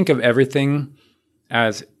if you think of everything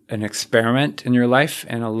as an experiment in your life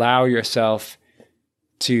and allow yourself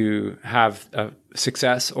to have a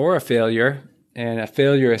success or a failure, and a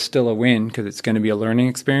failure is still a win because it's going to be a learning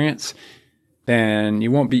experience, then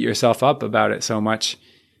you won't beat yourself up about it so much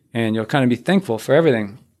and you'll kind of be thankful for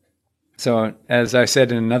everything. So as I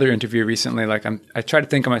said in another interview recently, like I try to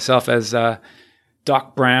think of myself as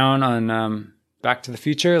Doc Brown on Back to the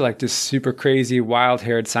Future, like this super crazy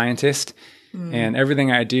wild-haired scientist. And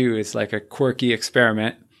everything I do is like a quirky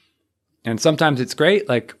experiment. And sometimes it's great,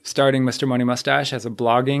 like starting Mr. Money Mustache as a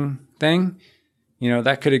blogging thing.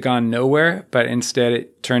 That could have gone nowhere, but instead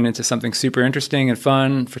it turned into something super interesting and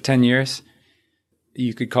fun for 10 years.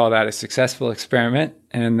 You could call that a successful experiment.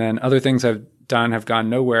 And then other things I've done have gone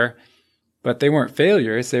nowhere, but they weren't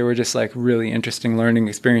failures. They were just like really interesting learning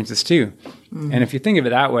experiences too. And if you think of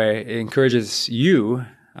it that way, it encourages you,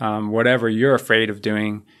 whatever you're afraid of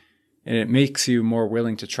doing, and it makes you more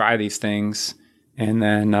willing to try these things. And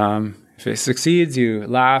then if it succeeds, you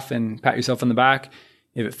laugh and pat yourself on the back.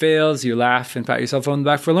 If it fails, you laugh and pat yourself on the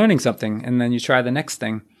back for learning something, and then you try the next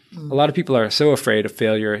thing. A lot of people are so afraid of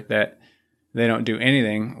failure that they don't do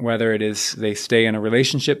anything, whether it is they stay in a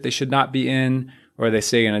relationship they should not be in, or they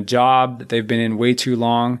stay in a job that they've been in way too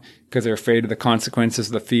long because they're afraid of the consequences,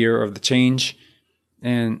 the fear of the change.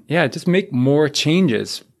 And yeah, just make more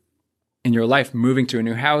changes in your life, moving to a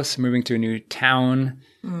new house, moving to a new town,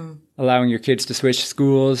 allowing your kids to switch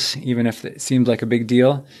schools, even if it seems like a big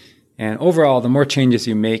deal. And overall, the more changes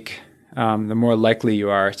you make, the more likely you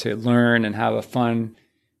are to learn and have a fun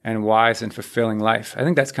and wise and fulfilling life. I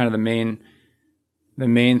think that's kind of the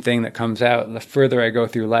main thing that comes out the further I go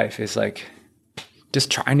through life is like, just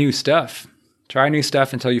try new stuff. Try new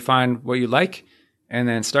stuff until you find what you like, and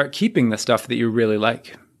then start keeping the stuff that you really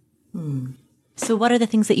like. So what are the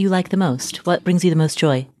things that you like the most? What brings you the most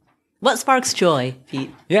joy? What sparks joy, Pete?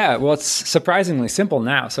 Yeah, well, it's surprisingly simple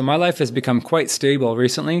now. So my life has become quite stable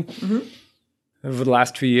recently over the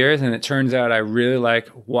last few years, and it turns out I really like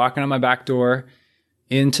walking on my back door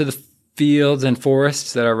into the fields and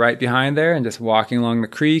forests that are right behind there and just walking along the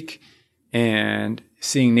creek and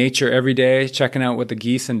seeing nature every day, checking out what the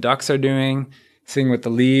geese and ducks are doing, seeing what the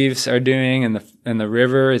leaves are doing and the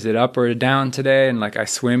river, is it up or down today? And like I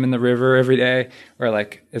swim in the river every day, or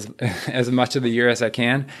like as much of the year as I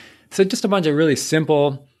can. So just a bunch of really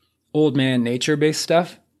simple old man nature based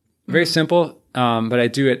stuff. Very simple, but I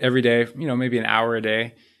do it every day, maybe an hour a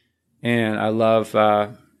day. And I love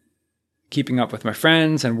keeping up with my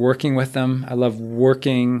friends and working with them. I love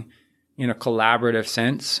working in a collaborative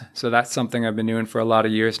sense. So that's something I've been doing for a lot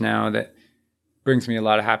of years now that brings me a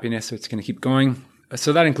lot of happiness. So it's going to keep going.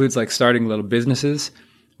 So that includes like starting little businesses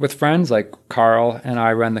with friends. Like Carl and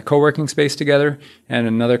I run the co-working space together, and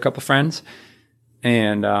another couple friends.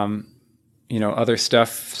 And, other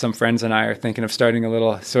stuff. Some friends and I are thinking of starting a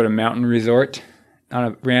little sort of mountain resort on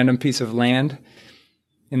a random piece of land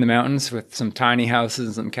in the mountains with some tiny houses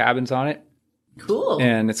and some cabins on it. Cool.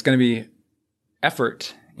 And it's going to be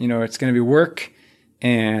effort. It's going to be work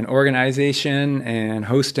and organization and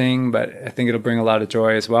hosting, but I think it'll bring a lot of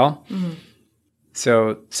joy as well. Mm-hmm.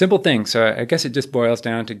 So simple things. So I guess it just boils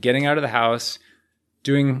down to getting out of the house,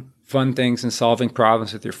 doing fun things and solving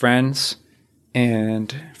problems with your friends.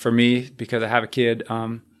 And for me, because I have a kid,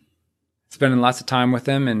 spending lots of time with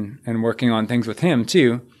him and working on things with him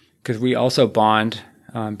too, because we also bond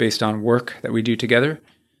based on work that we do together.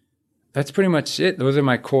 That's pretty much it. Those are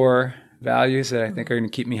my core values that I think are going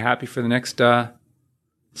to keep me happy for the next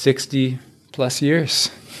 60 plus years.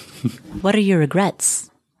 What are your regrets?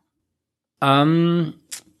 Probably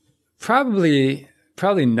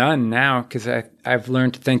none now, because I've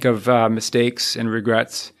learned to think of mistakes and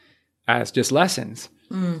regrets as just lessons.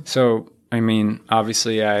 So,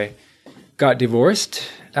 obviously I got divorced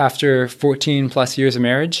after 14 plus years of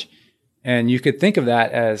marriage. And you could think of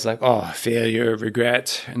that as like, oh, failure,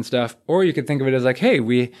 regret and stuff. Or you could think of it as like, hey,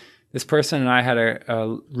 this person and I had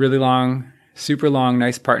a really long, super long,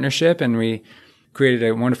 nice partnership, and we created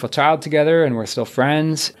a wonderful child together, and we're still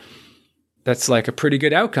friends. That's like a pretty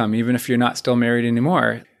good outcome, even if you're not still married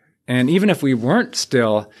anymore. And even if we weren't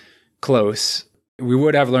still close, we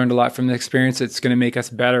would have learned a lot from the experience. It's going to make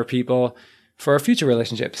us better people for our future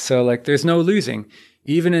relationships. So like, there's no losing.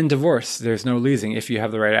 Even in divorce, there's no losing if you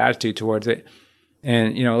have the right attitude towards it.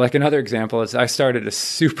 And, like another example is I started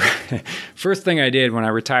first thing I did when I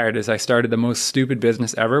retired is I started the most stupid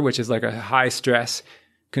business ever, which is like a high stress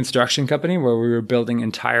construction company where we were building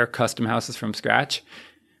entire custom houses from scratch,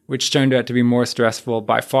 which turned out to be more stressful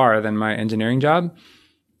by far than my engineering job.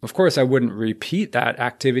 Of course, I wouldn't repeat that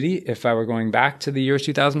activity if I were going back to the year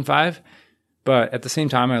 2005. But at the same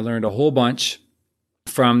time, I learned a whole bunch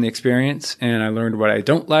from the experience, and I learned what I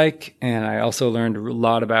don't like. And I also learned a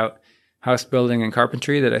lot about house building and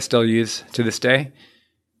carpentry that I still use to this day.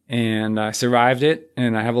 And I survived it,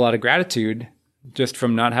 and I have a lot of gratitude just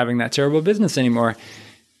from not having that terrible business anymore.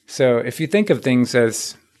 So if you think of things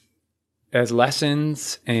as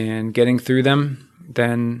lessons and getting through them,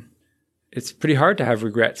 then it's pretty hard to have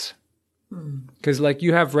regrets. Because like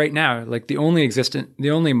you have right now, like the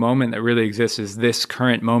only moment that really exists is this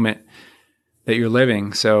current moment that you're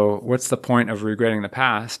living. So what's the point of regretting the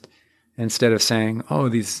past instead of saying, oh,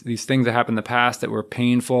 these things that happened in the past that were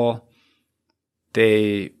painful,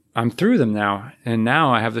 I'm through them now. And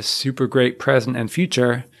now I have this super great present and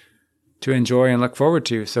future to enjoy and look forward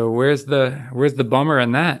to. So where's the bummer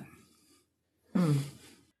in that?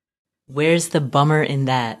 Where's the bummer in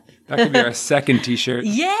that? That could be our second t-shirt.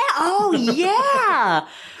 Yeah. Oh, yeah.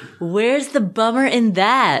 Where's the bummer in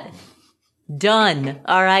that? Done.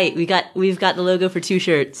 All right. We've got the logo for 2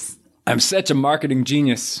 shirts. I'm such a marketing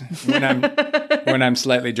genius when I'm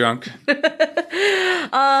slightly drunk.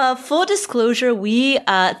 Full disclosure, we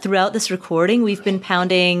throughout this recording, we've been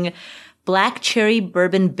pounding Black Cherry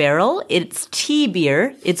Bourbon Barrel. It's tea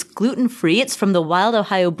beer. It's gluten-free. It's from the Wild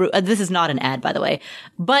Ohio Brew. This is not an ad, by the way.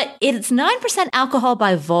 But it's 9% alcohol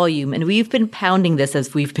by volume, and we've been pounding this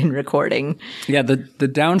as we've been recording. Yeah, the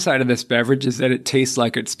downside of this beverage is that it tastes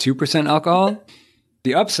like it's 2% alcohol.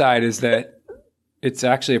 The upside is that it's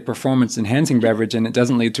actually a performance-enhancing beverage, and it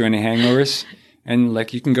doesn't lead to any hangovers. And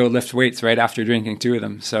like you can go lift weights right after drinking 2 of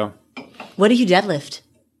them. So, what do you deadlift?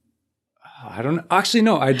 I don't actually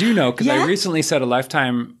know. I do know because I recently set a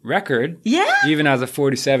lifetime record. Yeah. Even as a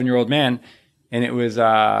 47-year-old man, and it was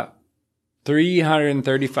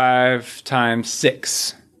 335 times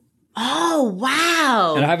 6. Oh,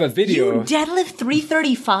 wow. And I have a video. You deadlift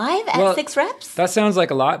 335 at 6 reps? That sounds like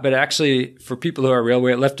a lot, but actually for people who are real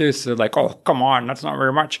weightlifters, they're like, oh, come on, that's not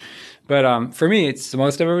very much. But for me, it's the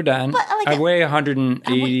most I've ever done. I weigh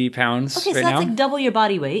 180 pounds right now. Okay, so that's like double your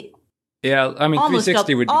body weight. Yeah, I mean,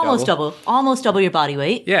 360 would be double. Almost double your body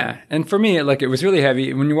weight. Yeah, and for me, it was really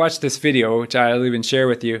heavy. When you watch this video, which I'll even share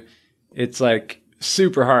with you, it's like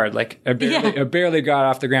super hard. Like I barely got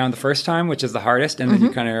off the ground the first time, which is the hardest, and then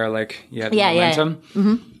you kind of are like, you have the momentum. Yeah.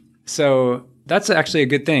 Mm-hmm. So that's actually a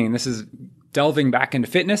good thing. This is delving back into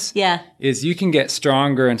fitness. Yeah, is you can get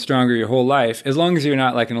stronger and stronger your whole life as long as you're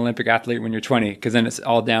not like an Olympic athlete when you're 20, because then it's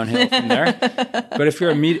all downhill from there. But if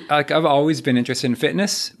you're I've always been interested in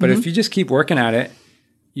fitness, but if you just keep working at it,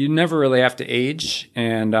 you never really have to age,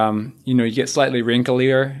 and you get slightly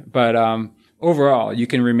wrinklier, but overall you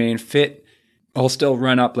can remain fit. I'll still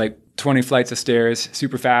run up like 20 flights of stairs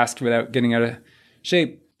super fast without getting out of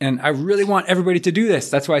shape. And I really want everybody to do this.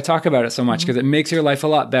 That's why I talk about it so much, because it makes your life a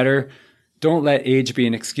lot better. Don't let age be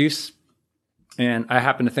an excuse. And I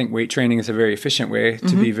happen to think weight training is a very efficient way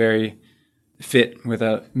to be very fit with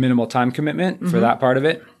a minimal time commitment for that part of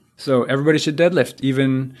it. So everybody should deadlift,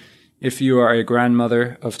 even if you are a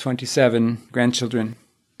grandmother of 27 grandchildren.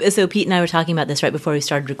 So Pete and I were talking about this right before we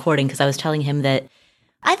started recording, because I was telling him that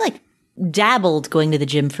I've dabbled going to the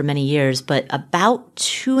gym for many years, but about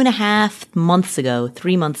 2.5 months ago,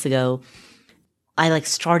 3 months ago, I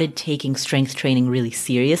started taking strength training really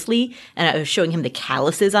seriously, and I was showing him the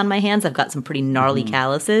calluses on my hands. I've got some pretty gnarly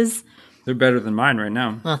calluses. They're better than mine right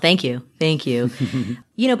now. Well, thank you. Thank you.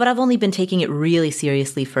 But I've only been taking it really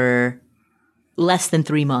seriously for less than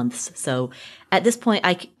 3 months. So at this point,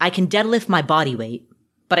 I can deadlift my body weight,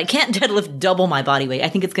 but I can't deadlift double my body weight. I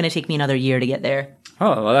think it's going to take me another year to get there.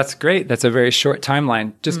 Oh, well, that's great. That's a very short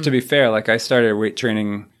timeline. Just to be fair, I started weight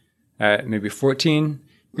training at maybe 14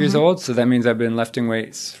 years old. So that means I've been lifting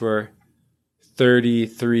weights for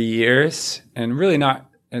 33 years, and really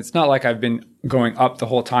it's not like I've been going up the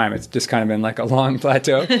whole time. It's just kind of been like a long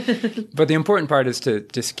plateau. But the important part is to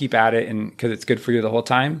just keep at it, and because it's good for you the whole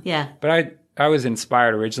time. Yeah. But I was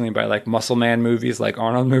inspired originally by Muscle Man movies, like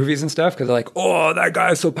Arnold movies and stuff, because they're like, oh, that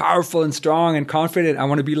guy is so powerful and strong and confident. I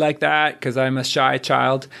want to be like that because I'm a shy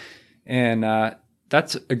child. And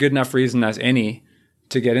that's a good enough reason as any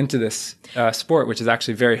to get into this sport, which is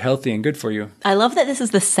actually very healthy and good for you. I love that this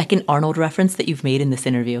is the second Arnold reference that you've made in this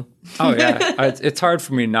interview. Oh, yeah. It's hard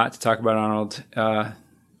for me not to talk about Arnold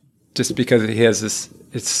just because he has this,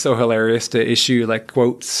 it's so hilarious to issue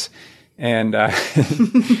quotes, and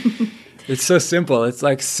it's so simple.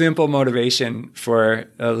 It's simple motivation for,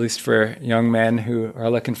 at least for young men who are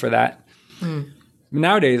looking for that.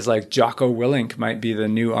 Nowadays, Jocko Willink might be the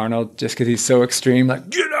new Arnold, just because he's so extreme.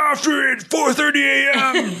 Get after it, 4:30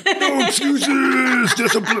 a.m. No excuses,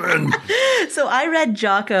 discipline. So I read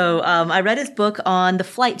Jocko. I read his book on the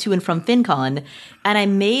flight to and from FinCon, and I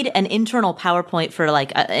made an internal PowerPoint for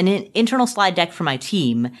an internal slide deck for my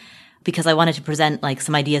team, because I wanted to present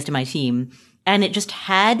some ideas to my team, and it just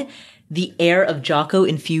had the air of Jocko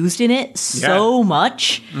infused in it so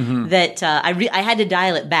much that I had to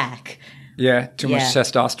dial it back. Yeah, too much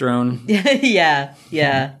testosterone. Yeah.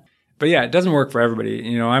 But yeah, it doesn't work for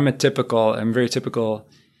everybody. I'm a very typical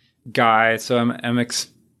guy, so I'm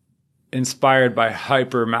inspired by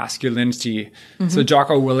hyper masculinity. So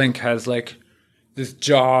Jocko Willink has this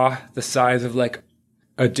jaw the size of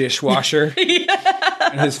a dishwasher.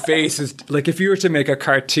 And his face is if you were to make a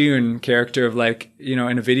cartoon character of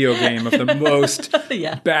in a video game of the most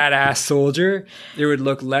badass soldier, it would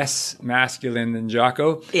look less masculine than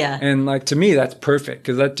Jocko. Yeah. And to me, that's perfect,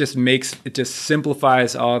 because that just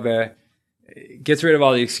simplifies gets rid of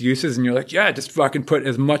all the excuses, and you're just fucking put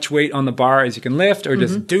as much weight on the bar as you can lift, or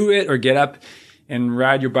just do it, or get up and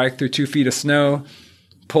ride your bike through 2 feet of snow,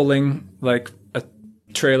 pulling a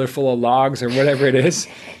trailer full of logs or whatever it is.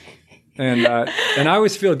 And I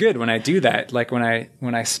always feel good when I do that. Like when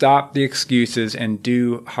I stop the excuses and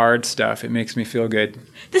do hard stuff, it makes me feel good.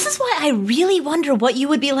 This is why I really wonder what you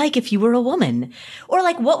would be like if you were a woman. Or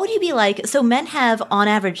like, what would you be like? So men have on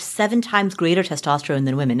average 7 times greater testosterone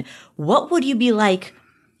than women. What would you be like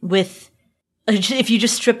if you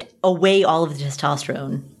just stripped away all of the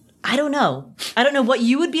testosterone? I don't know. I don't know what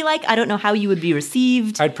you would be like. I don't know how you would be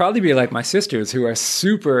received. I'd probably be like my sisters, who are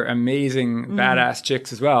super amazing, badass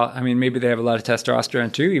chicks as well. I mean, maybe they have a lot of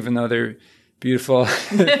testosterone too, even though they're beautiful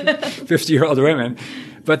 50-year-old women.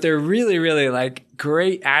 But they're really, really like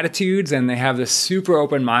great attitudes, and they have this super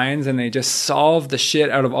open minds, and they just solve the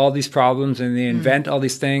shit out of all these problems, and they invent all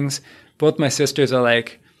these things. Both my sisters are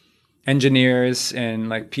like engineers and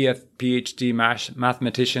like PhD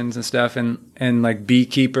mathematicians and stuff, and like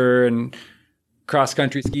beekeeper and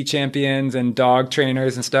cross-country ski champions and dog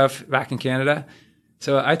trainers and stuff back in Canada.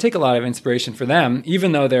 So I take a lot of inspiration for them,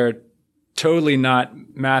 even though they're totally not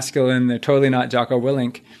masculine, they're totally not Jocko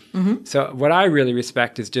Willink. Mm-hmm. So what I really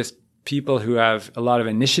respect is just people who have a lot of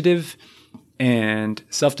initiative and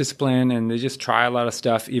self-discipline, and they just try a lot of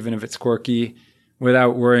stuff, even if it's quirky,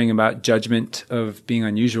 without worrying about judgment of being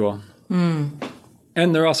unusual.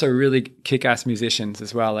 And they're also really kick-ass musicians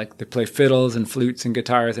as well. Like they play fiddles and flutes and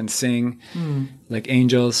guitars and sing like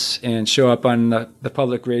angels, and show up on the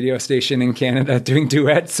public radio station in Canada doing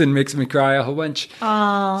duets, and makes me cry a whole bunch.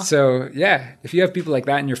 Aww. So yeah, if you have people like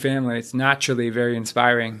that in your family, it's naturally very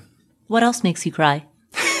inspiring. What else makes you cry?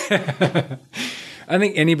 I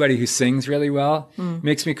think anybody who sings really well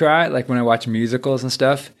makes me cry, like when I watch musicals and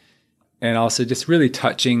stuff. And also just really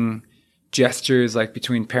touching gestures like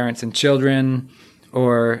between parents and children,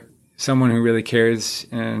 or someone who really cares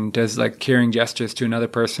and does like caring gestures to another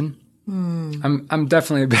person. I'm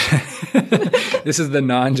definitely a bit this is the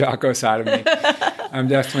non-Jocko side of me. I'm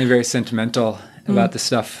definitely very sentimental about this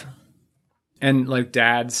stuff. And like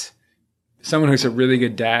dads, someone who's a really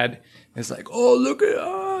good dad is like, oh, look at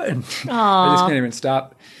that. And I just can't even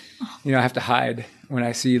stop. You know, I have to hide when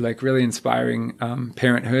I see like really inspiring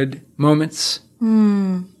parenthood moments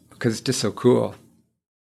because it's just so cool.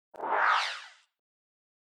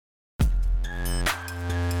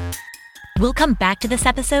 We'll come back to this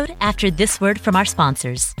episode after this word from our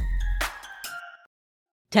sponsors.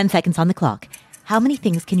 10 seconds on the clock. How many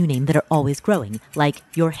things can you name that are always growing? Like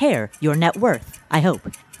your hair, your net worth, I hope.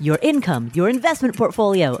 Your income, your investment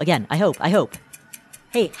portfolio. Again, I hope.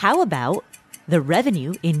 Hey, how about the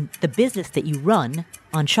revenue in the business that you run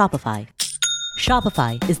on Shopify?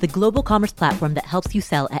 Shopify is the global commerce platform that helps you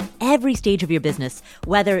sell at every stage of your business,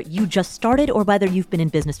 whether you just started or whether you've been in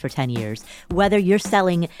business for 10 years, whether you're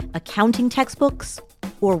selling accounting textbooks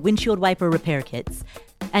or windshield wiper repair kits,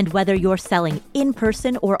 and whether you're selling in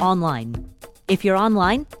person or online. If you're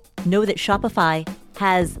online, know that Shopify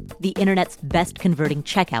has the internet's best converting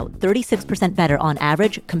checkout, 36% better on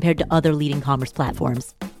average compared to other leading commerce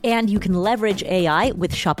platforms. And you can leverage AI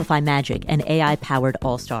with Shopify Magic, an AI-powered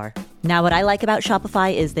all-star. Now, what I like about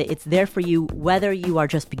Shopify is that it's there for you whether you are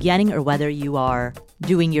just beginning or whether you are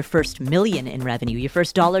doing your first million in revenue, your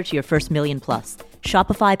first dollar to your first million plus.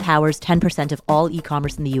 Shopify powers 10% of all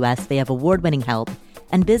e-commerce in the US. They have award-winning help.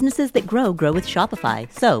 And businesses that grow with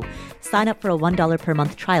Shopify. So sign up for a $1 per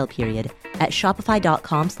month trial period at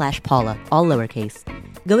shopify.com/Paula, all lowercase.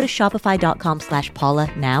 Go to shopify.com/Paula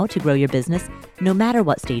now to grow your business, no matter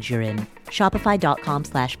what stage you're in.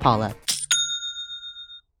 Shopify.com/Paula.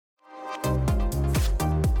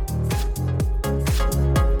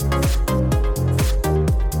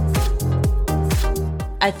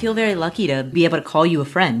 I feel very lucky to be able to call you a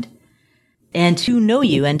friend. And to know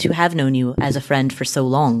you and to have known you as a friend for so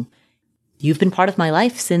long. You've been part of my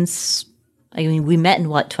life since, I mean, we met in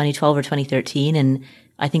 2012 or 2013, and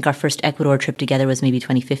I think our first Ecuador trip together was maybe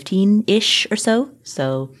 2015-ish or so.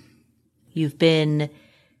 So you've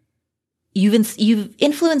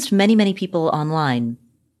influenced many, many people online,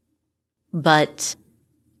 but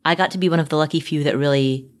I got to be one of the lucky few that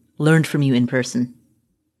really learned from you in person.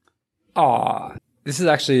 Aw, this is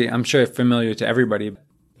actually, I'm sure, familiar to everybody.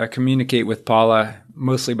 I communicate with Paula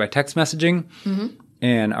mostly by text messaging. Mm-hmm.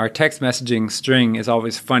 And our text messaging string is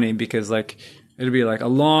always funny because like it'll be like a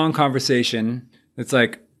long conversation. It's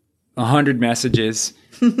like 100 messages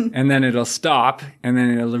and then it'll stop and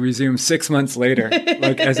then it'll resume 6 months later,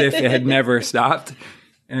 like as if it had never stopped.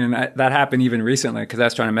 And that happened even recently because I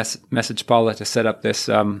was trying to message Paula to set up this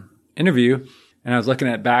interview. And I was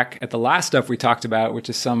looking back at the last stuff we talked about, which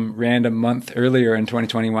is some random month earlier in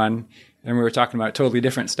 2021. And we were talking about totally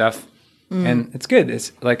different stuff. And it's good.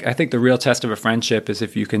 It's like, I think the real test of a friendship is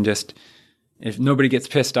if nobody gets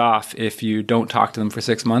pissed off if you don't talk to them for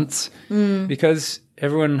 6 months, because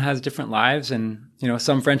everyone has different lives, and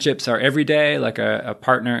some friendships are every day, like a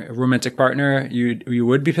partner, a romantic partner. You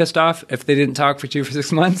would be pissed off if they didn't talk to you for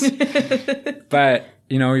 6 months. But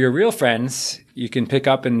your real friends, you can pick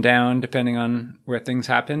up and down depending on where things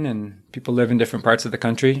happen, and people live in different parts of the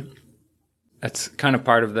country. That's kind of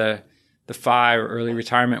part of the FI or early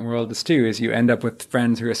retirement world is you end up with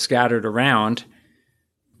friends who are scattered around,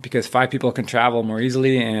 because FI people can travel more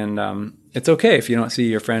easily, and it's okay if you don't see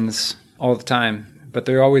your friends all the time, but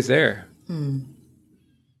they're always there.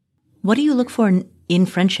 What do you look for in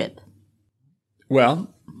friendship?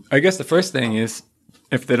 Well, I guess the first thing is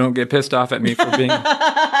if they don't get pissed off at me for being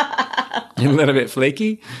a little bit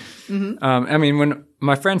flaky. Mm-hmm. When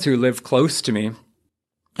my friends who live close to me,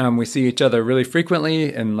 we see each other really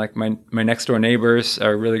frequently, and like my next door neighbors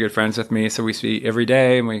are really good friends with me, so we see every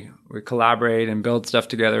day, and we collaborate and build stuff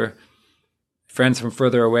together. Friends from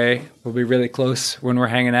further away will be really close when we're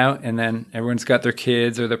hanging out, and then everyone's got their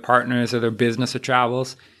kids or their partners or their business or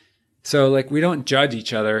travels. So like we don't judge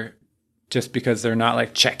each other just because they're not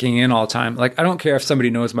like checking in all the time. Like I don't care if somebody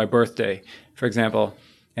knows my birthday, for example,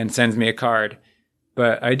 and sends me a card.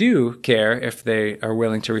 But I do care if they are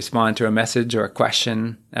willing to respond to a message or a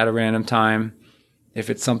question at a random time, if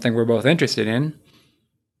it's something we're both interested in.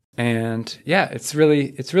 And yeah, it's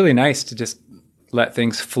really nice to just let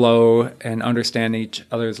things flow and understand each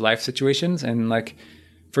other's life situations. And like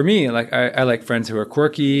for me, like I like friends who are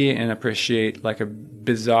quirky and appreciate like a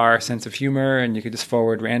bizarre sense of humor, and you could just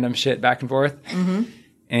forward random shit back and forth. Mm-hmm.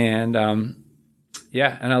 And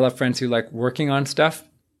and I love friends who like working on stuff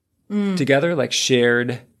together, like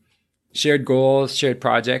shared goals, shared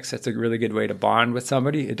projects. That's a really good way to bond with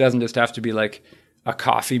somebody. It doesn't just have to be like a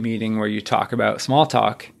coffee meeting where you talk about small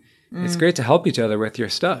talk. It's great to help each other with your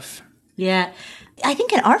stuff. Yeah. I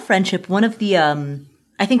think in our friendship, one of our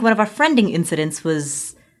friending incidents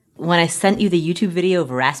was when I sent you the YouTube video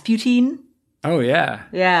of Rasputin. Oh, yeah.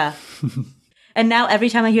 Yeah. And now every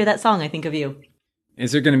time I hear that song, I think of you.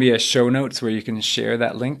 Is there going to be a show notes where you can share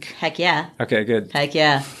that link? Heck yeah. Okay, good. Heck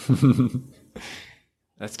yeah.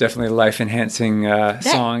 That's definitely a life-enhancing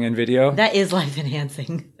song and video. That is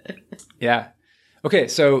life-enhancing. Yeah. Okay,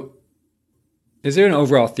 so is there an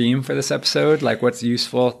overall theme for this episode? Like what's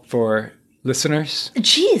useful for listeners?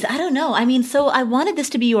 Geez, I don't know. So I wanted this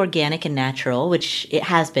to be organic and natural, which it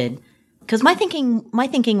has been. Because my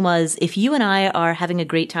thinking was if you and I are having a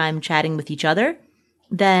great time chatting with each other,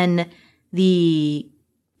 then the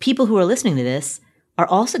people who are listening to this are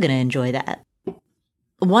also going to enjoy that.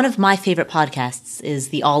 One of my favorite podcasts is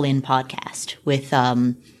the All In podcast with,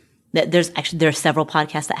 there are several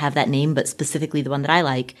podcasts that have that name, but specifically the one that I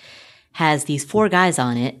like has these 4 guys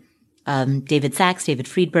on it. David Sachs, David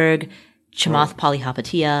Friedberg, Chamath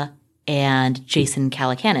Palihapitiya, and Jason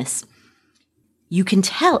Calacanis. You can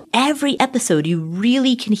tell every episode, you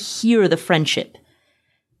really can hear the friendship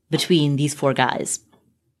between these 4 guys.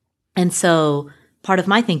 And so part of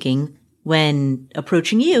my thinking when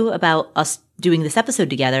approaching you about us doing this episode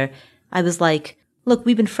together, I was like, look,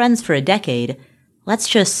 we've been friends for a decade. Let's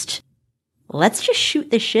just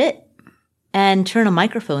shoot this shit and turn a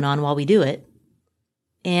microphone on while we do it.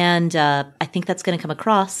 And I think that's going to come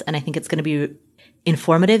across, and I think it's going to be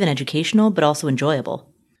informative and educational, but also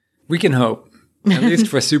enjoyable. We can hope, at least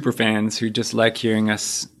for super fans who just like hearing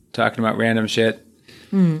us talking about random shit.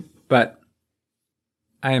 But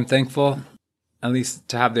I am thankful, at least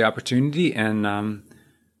to have the opportunity, and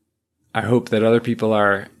I hope that other people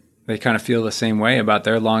they kind of feel the same way about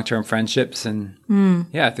their long-term friendships. And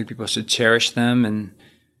I think people should cherish them and,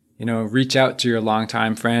 reach out to your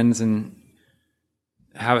longtime friends and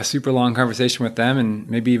have a super long conversation with them, and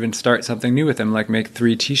maybe even start something new with them, like make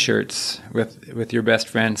 3 t-shirts with your best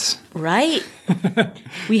friends. Right.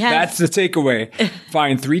 That's the takeaway.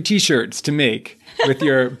 Find 3 t-shirts to make with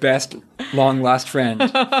your best long lost friend,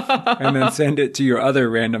 and then send it to your other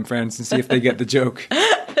random friends and see if they get the joke.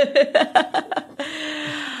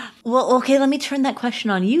 Well, okay, let me turn that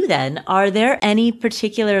question on you then. Are there any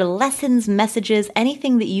particular lessons, messages,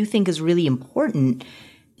 anything that you think is really important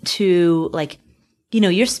to, like,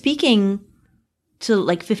 you're speaking to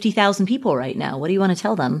like 50,000 people right now. What do you want to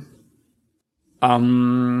tell them?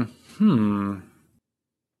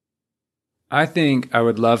 I think I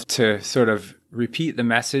would love to sort of repeat the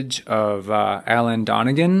message of Alan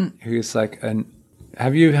Donegan, who's like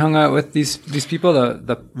have you hung out with these people,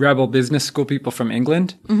 the rebel business school people from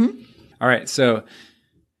England? Mm-hmm. All right. So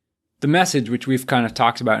the message, which we've kind of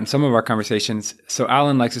talked about in some of our conversations. So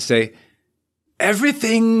Alan likes to say,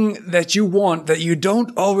 everything that you want that you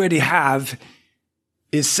don't already have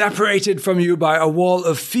is separated from you by a wall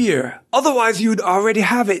of fear. Otherwise, you'd already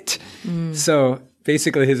have it. So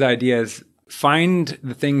basically his idea is find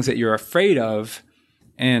the things that you're afraid of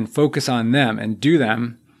and focus on them and do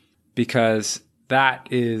them, because that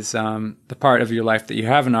is the part of your life that you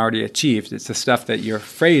haven't already achieved. It's the stuff that you're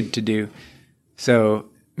afraid to do. So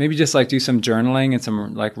maybe just like do some journaling and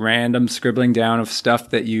some like random scribbling down of stuff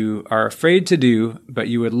that you are afraid to do, but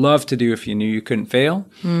you would love to do if you knew you couldn't fail.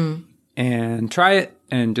 And try it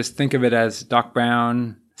and just think of it as Doc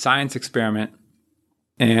Brown science experiment.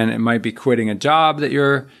 And it might be quitting a job that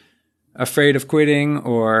you're afraid of quitting,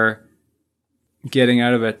 or getting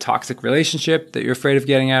out of a toxic relationship that you're afraid of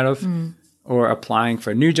getting out of, or applying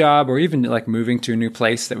for a new job, or even like moving to a new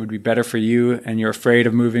place that would be better for you and you're afraid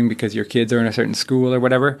of moving because your kids are in a certain school or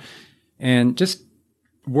whatever. And just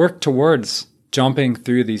work towards jumping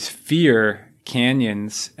through these fear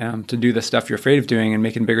canyons to do the stuff you're afraid of doing and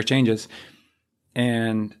making bigger changes.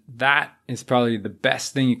 And that is probably the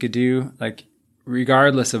best thing you could do, like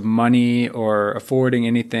regardless of money or affording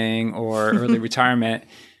anything or early retirement.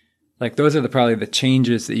 Like those are probably the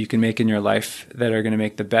changes that you can make in your life that are going to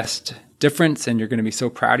make the best difference. And you're going to be so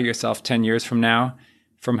proud of yourself 10 years from now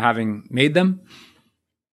from having made them.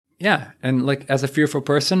 Yeah. And like as a fearful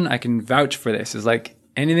person, I can vouch for this. Is like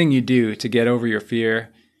anything you do to get over your fear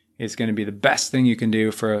is going to be the best thing you can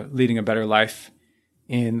do for leading a better life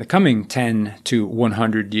in the coming 10 to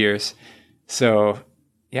 100 years. So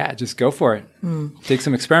yeah, just go for it. Take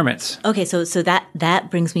some experiments. Okay. So that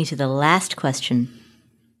brings me to the last question.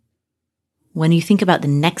 When you think about the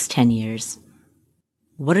next 10 years,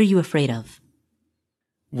 what are you afraid of?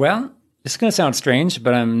 Well, it's going to sound strange,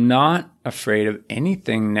 but I'm not afraid of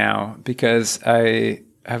anything now, because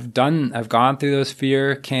I've gone through those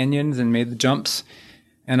fear canyons and made the jumps.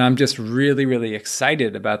 And I'm just really, really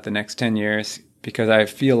excited about the next 10 years, because I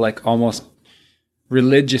feel like almost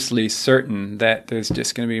religiously certain that there's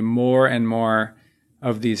just going to be more and more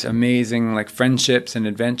of these amazing like friendships and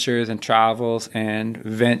adventures and travels and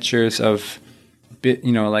ventures of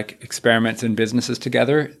like experiments and businesses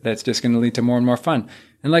together. That's just going to lead to more and more fun.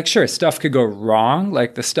 And like, sure, stuff could go wrong.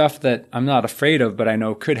 Like the stuff that I'm not afraid of, but I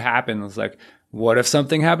know could happen is like, what if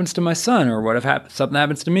something happens to my son, or what if something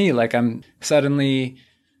happens to me? Like I'm suddenly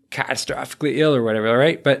catastrophically ill or whatever.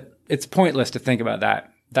 Right. But it's pointless to think about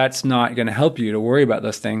that. That's not going to help you to worry about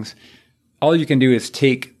those things. All you can do is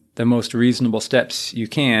take the most reasonable steps you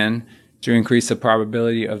can to increase the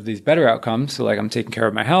probability of these better outcomes. So like I'm taking care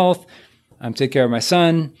of my health, I'm taking care of my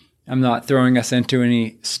son, I'm not throwing us into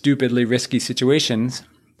any stupidly risky situations.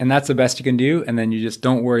 And that's the best you can do. And then you just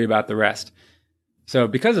don't worry about the rest. So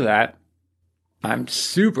because of that, I'm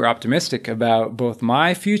super optimistic about both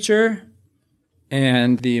my future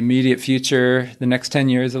and the immediate future, the next 10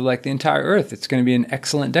 years of like the entire Earth. It's going to be an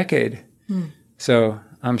excellent decade. So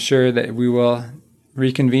I'm sure that we will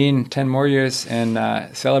reconvene 10 more years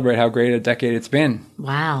and celebrate how great a decade it's been.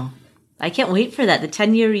 Wow. I can't wait for that. The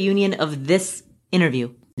 10-year reunion of this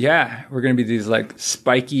interview. Yeah. We're going to be these like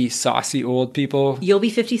spiky, saucy old people. You'll be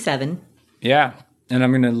 57. Yeah. And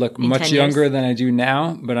I'm going to look much younger than I do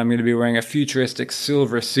now, but I'm going to be wearing a futuristic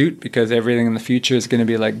silver suit, because everything in the future is going to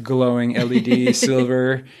be like glowing LED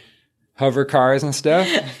silver hover cars and stuff.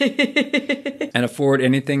 And a Ford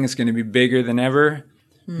Anything is going to be bigger than ever.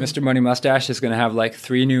 Mr. Money Mustache is going to have like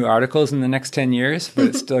 3 new articles in the next 10 years, but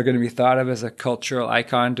it's still going to be thought of as a cultural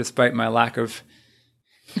icon despite my lack of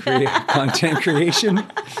content creation.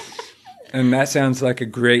 And that sounds like a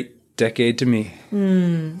great decade to me.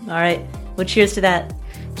 All right. Well, cheers to that.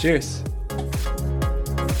 Cheers.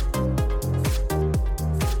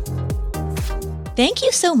 Thank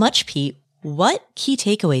you so much, Pete. What key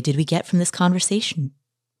takeaway did we get from this conversation?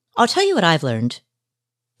 I'll tell you what I've learned.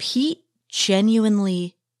 Pete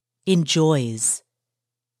genuinely enjoys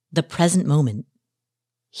the present moment.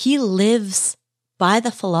 He lives by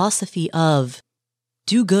the philosophy of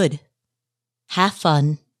do good, have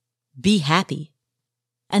fun, be happy.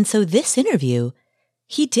 And so this interview,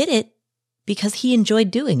 he did it because he enjoyed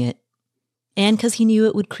doing it, and because he knew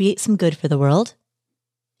it would create some good for the world.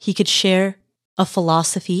 He could share a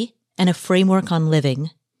philosophy and a framework on living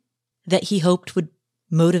that he hoped would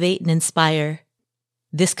motivate and inspire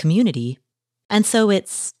this community. And so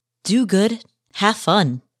it's do good, have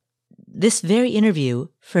fun. This very interview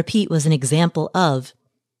for Pete was an example of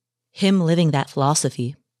him living that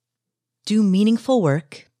philosophy. Do meaningful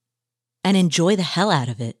work and enjoy the hell out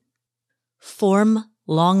of it. Form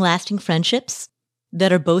long-lasting friendships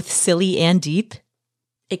that are both silly and deep.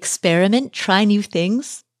 Experiment, try new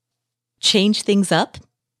things. Change things up.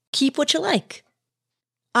 Keep what you like.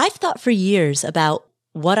 I've thought for years about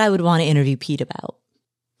what I would want to interview Pete about.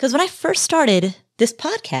 Because when I first started this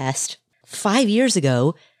podcast 5 years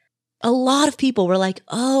ago, a lot of people were like,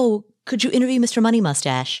 oh, could you interview Mr. Money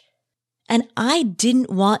Mustache? And I didn't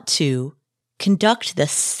want to conduct the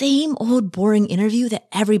same old boring interview that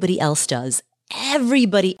everybody else does.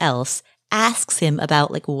 Everybody else asks him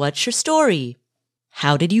about, like, what's your story?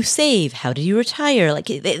 How did you save? How did you retire? Like,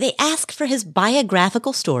 they ask for his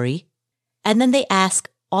biographical story, and then they ask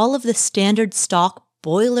all of the standard stock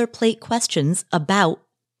boilerplate questions about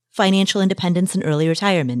financial independence and early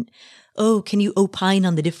retirement. Oh, can you opine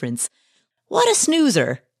on the difference? What a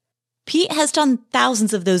snoozer. Pete has done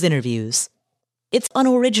thousands of those interviews. It's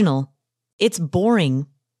unoriginal. It's boring.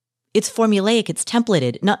 It's formulaic. It's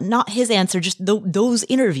templated. Not his answer, just those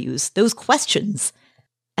interviews, those questions.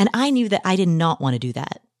 And I knew that I did not want to do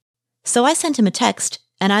that. So I sent him a text,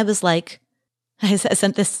 and I was like, I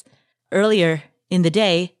sent this earlier in the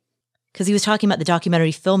day because he was talking about the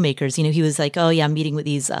documentary filmmakers. You know, he was like, oh yeah, I'm meeting with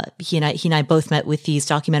these, he and I both met with these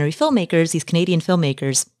documentary filmmakers, these Canadian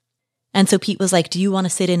filmmakers. And so Pete was like, do you want to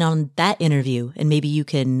sit in on that interview and maybe you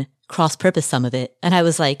can cross-purpose some of it? And I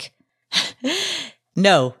was like,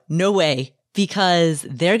 no way, because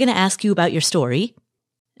they're going to ask you about your story.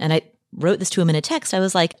 And I wrote this to him in a text. I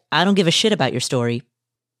was like, I don't give a shit about your story,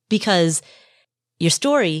 because your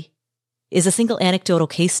story is a single anecdotal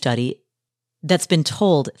case study that's been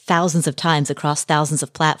told thousands of times across thousands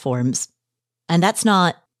of platforms. And that's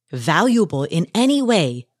not valuable in any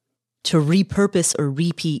way to repurpose or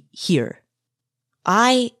repeat here.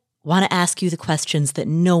 I want to ask you the questions that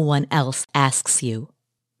no one else asks you.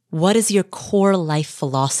 What is your core life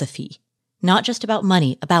philosophy? Not just about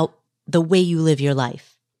money, about the way you live your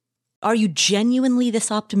life. Are you genuinely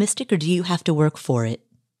this optimistic, or do you have to work for it?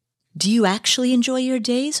 Do you actually enjoy your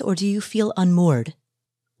days, or do you feel unmoored?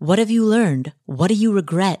 What have you learned? What do you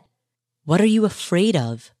regret? What are you afraid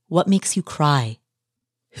of? What makes you cry?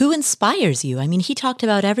 Who inspires you? I mean, he talked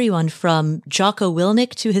about everyone from Jocko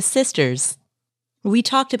Willink to his sisters. We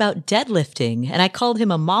talked about deadlifting, and I called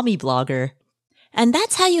him a mommy blogger. And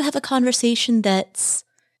that's how you have a conversation that's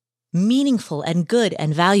meaningful and good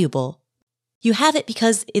and valuable. You have it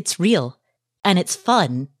because it's real, and it's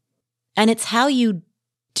fun, and it's how you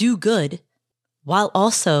do good while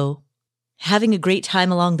also having a great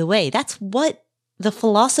time along the way. That's what the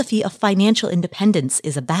philosophy of financial independence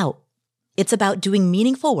is about. It's about doing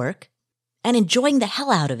meaningful work and enjoying the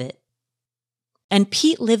hell out of it. And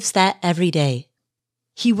Pete lives that every day.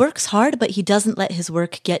 He works hard, but he doesn't let his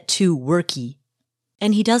work get too worky.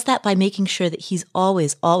 And he does that by making sure that he's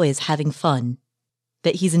always having fun,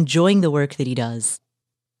 that he's enjoying the work that he does.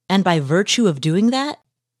 And by virtue of doing that,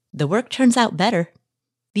 the work turns out better.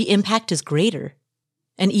 The impact is greater.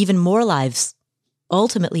 And even more lives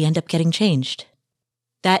ultimately end up getting changed.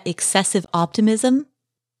 That excessive optimism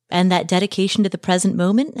and that dedication to the present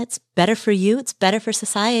moment, that's better for you, it's better for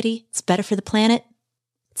society, it's better for the planet.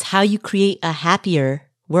 It's how you create a happier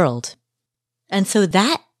world. And so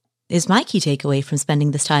that is my key takeaway from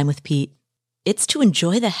spending this time with Pete. It's to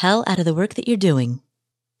enjoy the hell out of the work that you're doing.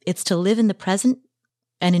 It's to live in the present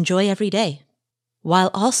and enjoy every day,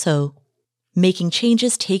 while also making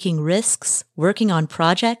changes, taking risks, working on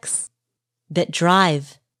projects that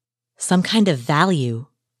drive some kind of value,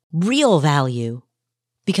 real value,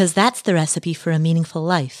 because that's the recipe for a meaningful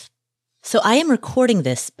life. So I am recording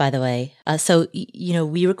this, by the way.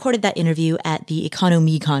 We recorded that interview at the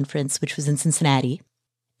Economy conference, which was in Cincinnati.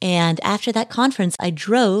 And after that conference, I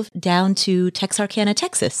drove down to Texarkana,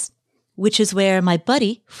 Texas, which is where my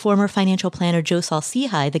buddy, former financial planner Joe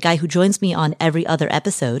Saul-Sehy, the guy who joins me on every other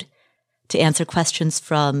episode to answer questions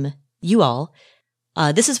from you all,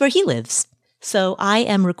 this is where he lives. So I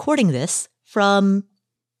am recording this from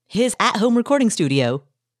his at-home recording studio.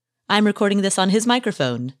 I'm recording this on his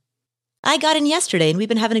microphone. I got in yesterday and we've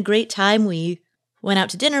been having a great time. We went out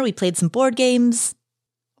to dinner. We played some board games.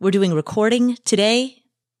 We're doing recording today.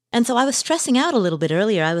 And so I was stressing out a little bit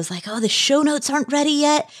earlier. I was like, oh, the show notes aren't ready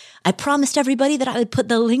yet. I promised everybody that I would put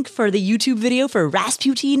the link for the YouTube video for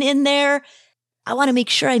Rasputin in there. I want to make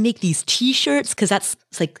sure I make these t-shirts because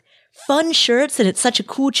it's like fun shirts and it's such a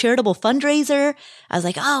cool charitable fundraiser. I was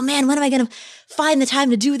like, oh man, when am I going to find the time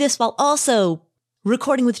to do this while also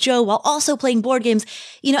recording with Joe, while also playing board games?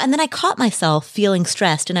 And then I caught myself feeling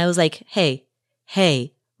stressed and I was like,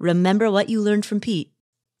 hey, remember what you learned from Pete.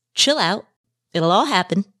 Chill out. It'll all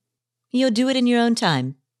happen. You'll do it in your own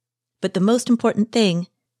time. But the most important thing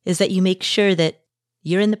is that you make sure that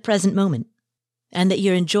you're in the present moment and that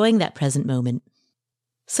you're enjoying that present moment.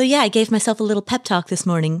 So yeah, I gave myself a little pep talk this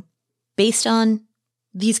morning based on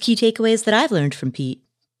these key takeaways that I've learned from Pete.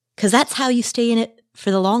 Because that's how you stay in it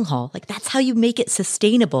for the long haul. Like that's how you make it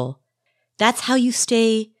sustainable. That's how you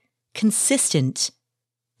stay consistent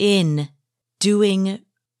in doing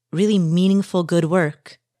really meaningful good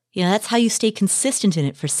work You know, that's how you stay consistent in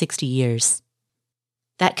it for 60 years.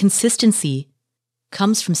 That consistency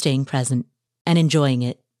comes from staying present and enjoying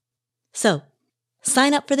it. So,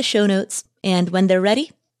 sign up for the show notes, and when they're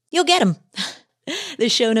ready, you'll get them. The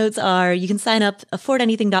show notes are, you can sign up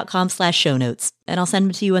affordanything.com/show notes, and I'll send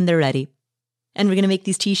them to you when they're ready. And we're going to make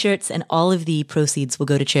these t-shirts, and all of the proceeds will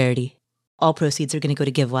go to charity. All proceeds are going to go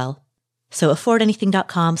to GiveWell. So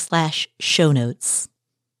affordanything.com/show notes.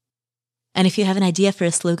 And if you have an idea for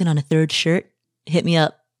a slogan on a third shirt, hit me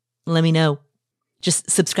up. Let me know. Just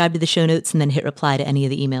subscribe to the show notes and then hit reply to any of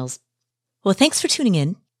the emails. Well, thanks for tuning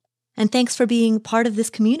in. And thanks for being part of this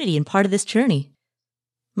community and part of this journey.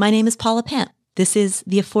 My name is Paula Pant. This is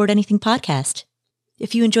the Afford Anything podcast.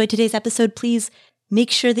 If you enjoyed today's episode, please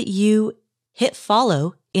make sure that you hit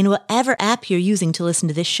follow in whatever app you're using to listen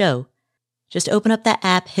to this show. Just open up that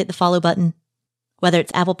app, hit the follow button, whether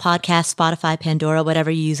it's Apple Podcasts, Spotify, Pandora, whatever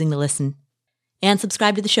you're using to listen. And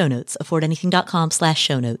subscribe to the show notes,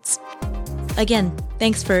 affordanything.com/show notes. Again,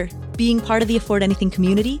 thanks for being part of the Afford Anything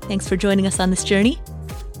community. Thanks for joining us on this journey.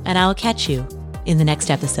 And I will catch you in the next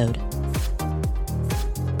episode.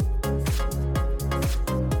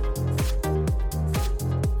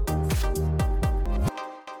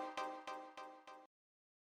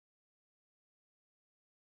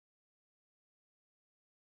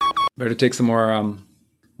 Better take some more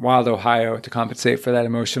Wild Ohio to compensate for that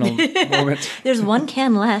emotional moment. There's one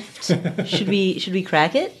can left. Should we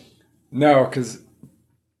crack it? No, because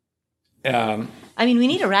I mean, we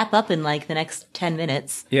need to wrap up in like the next 10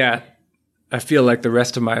 minutes. Yeah, I feel like the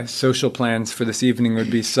rest of my social plans for this evening would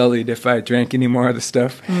be sullied if I drank any more of the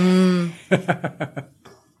stuff.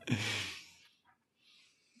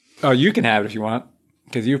 Oh, you can have it if you want,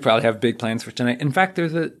 because you probably have big plans for tonight. In fact,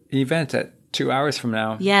 there's an event at 2 hours from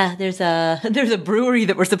now. Yeah, there's a brewery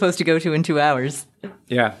that we're supposed to go to in 2 hours.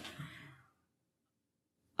 Yeah.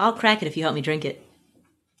 I'll crack it if you help me drink it.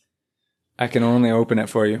 I can only open it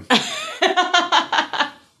for you.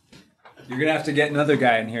 You're going to have to get another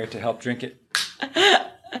guy in here to help drink it.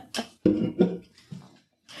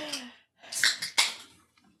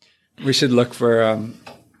 We should look for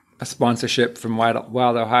a sponsorship from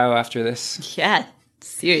Wild Ohio after this. Yeah,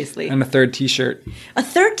 seriously. And a third t-shirt. A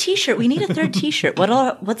third t-shirt. We need a third t-shirt.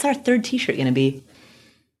 What's our third t-shirt going to be?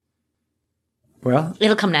 Well,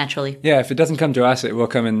 it'll come naturally. Yeah, if it doesn't come to us, it will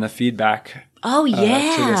come in the feedback. Oh,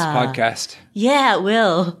 yeah. To this podcast. Yeah, it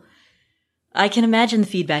will. I can imagine the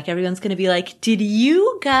feedback. Everyone's going to be like, did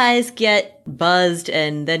you guys get buzzed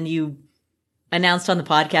and then you announced on the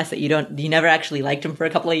podcast that you never actually liked him for a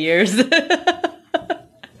couple of years?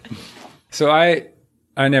 So I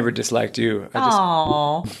never disliked you.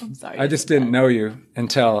 I'm sorry. I just didn't know you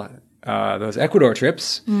until those Ecuador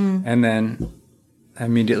trips. And then I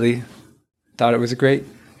immediately thought it was a great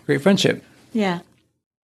friendship. Yeah.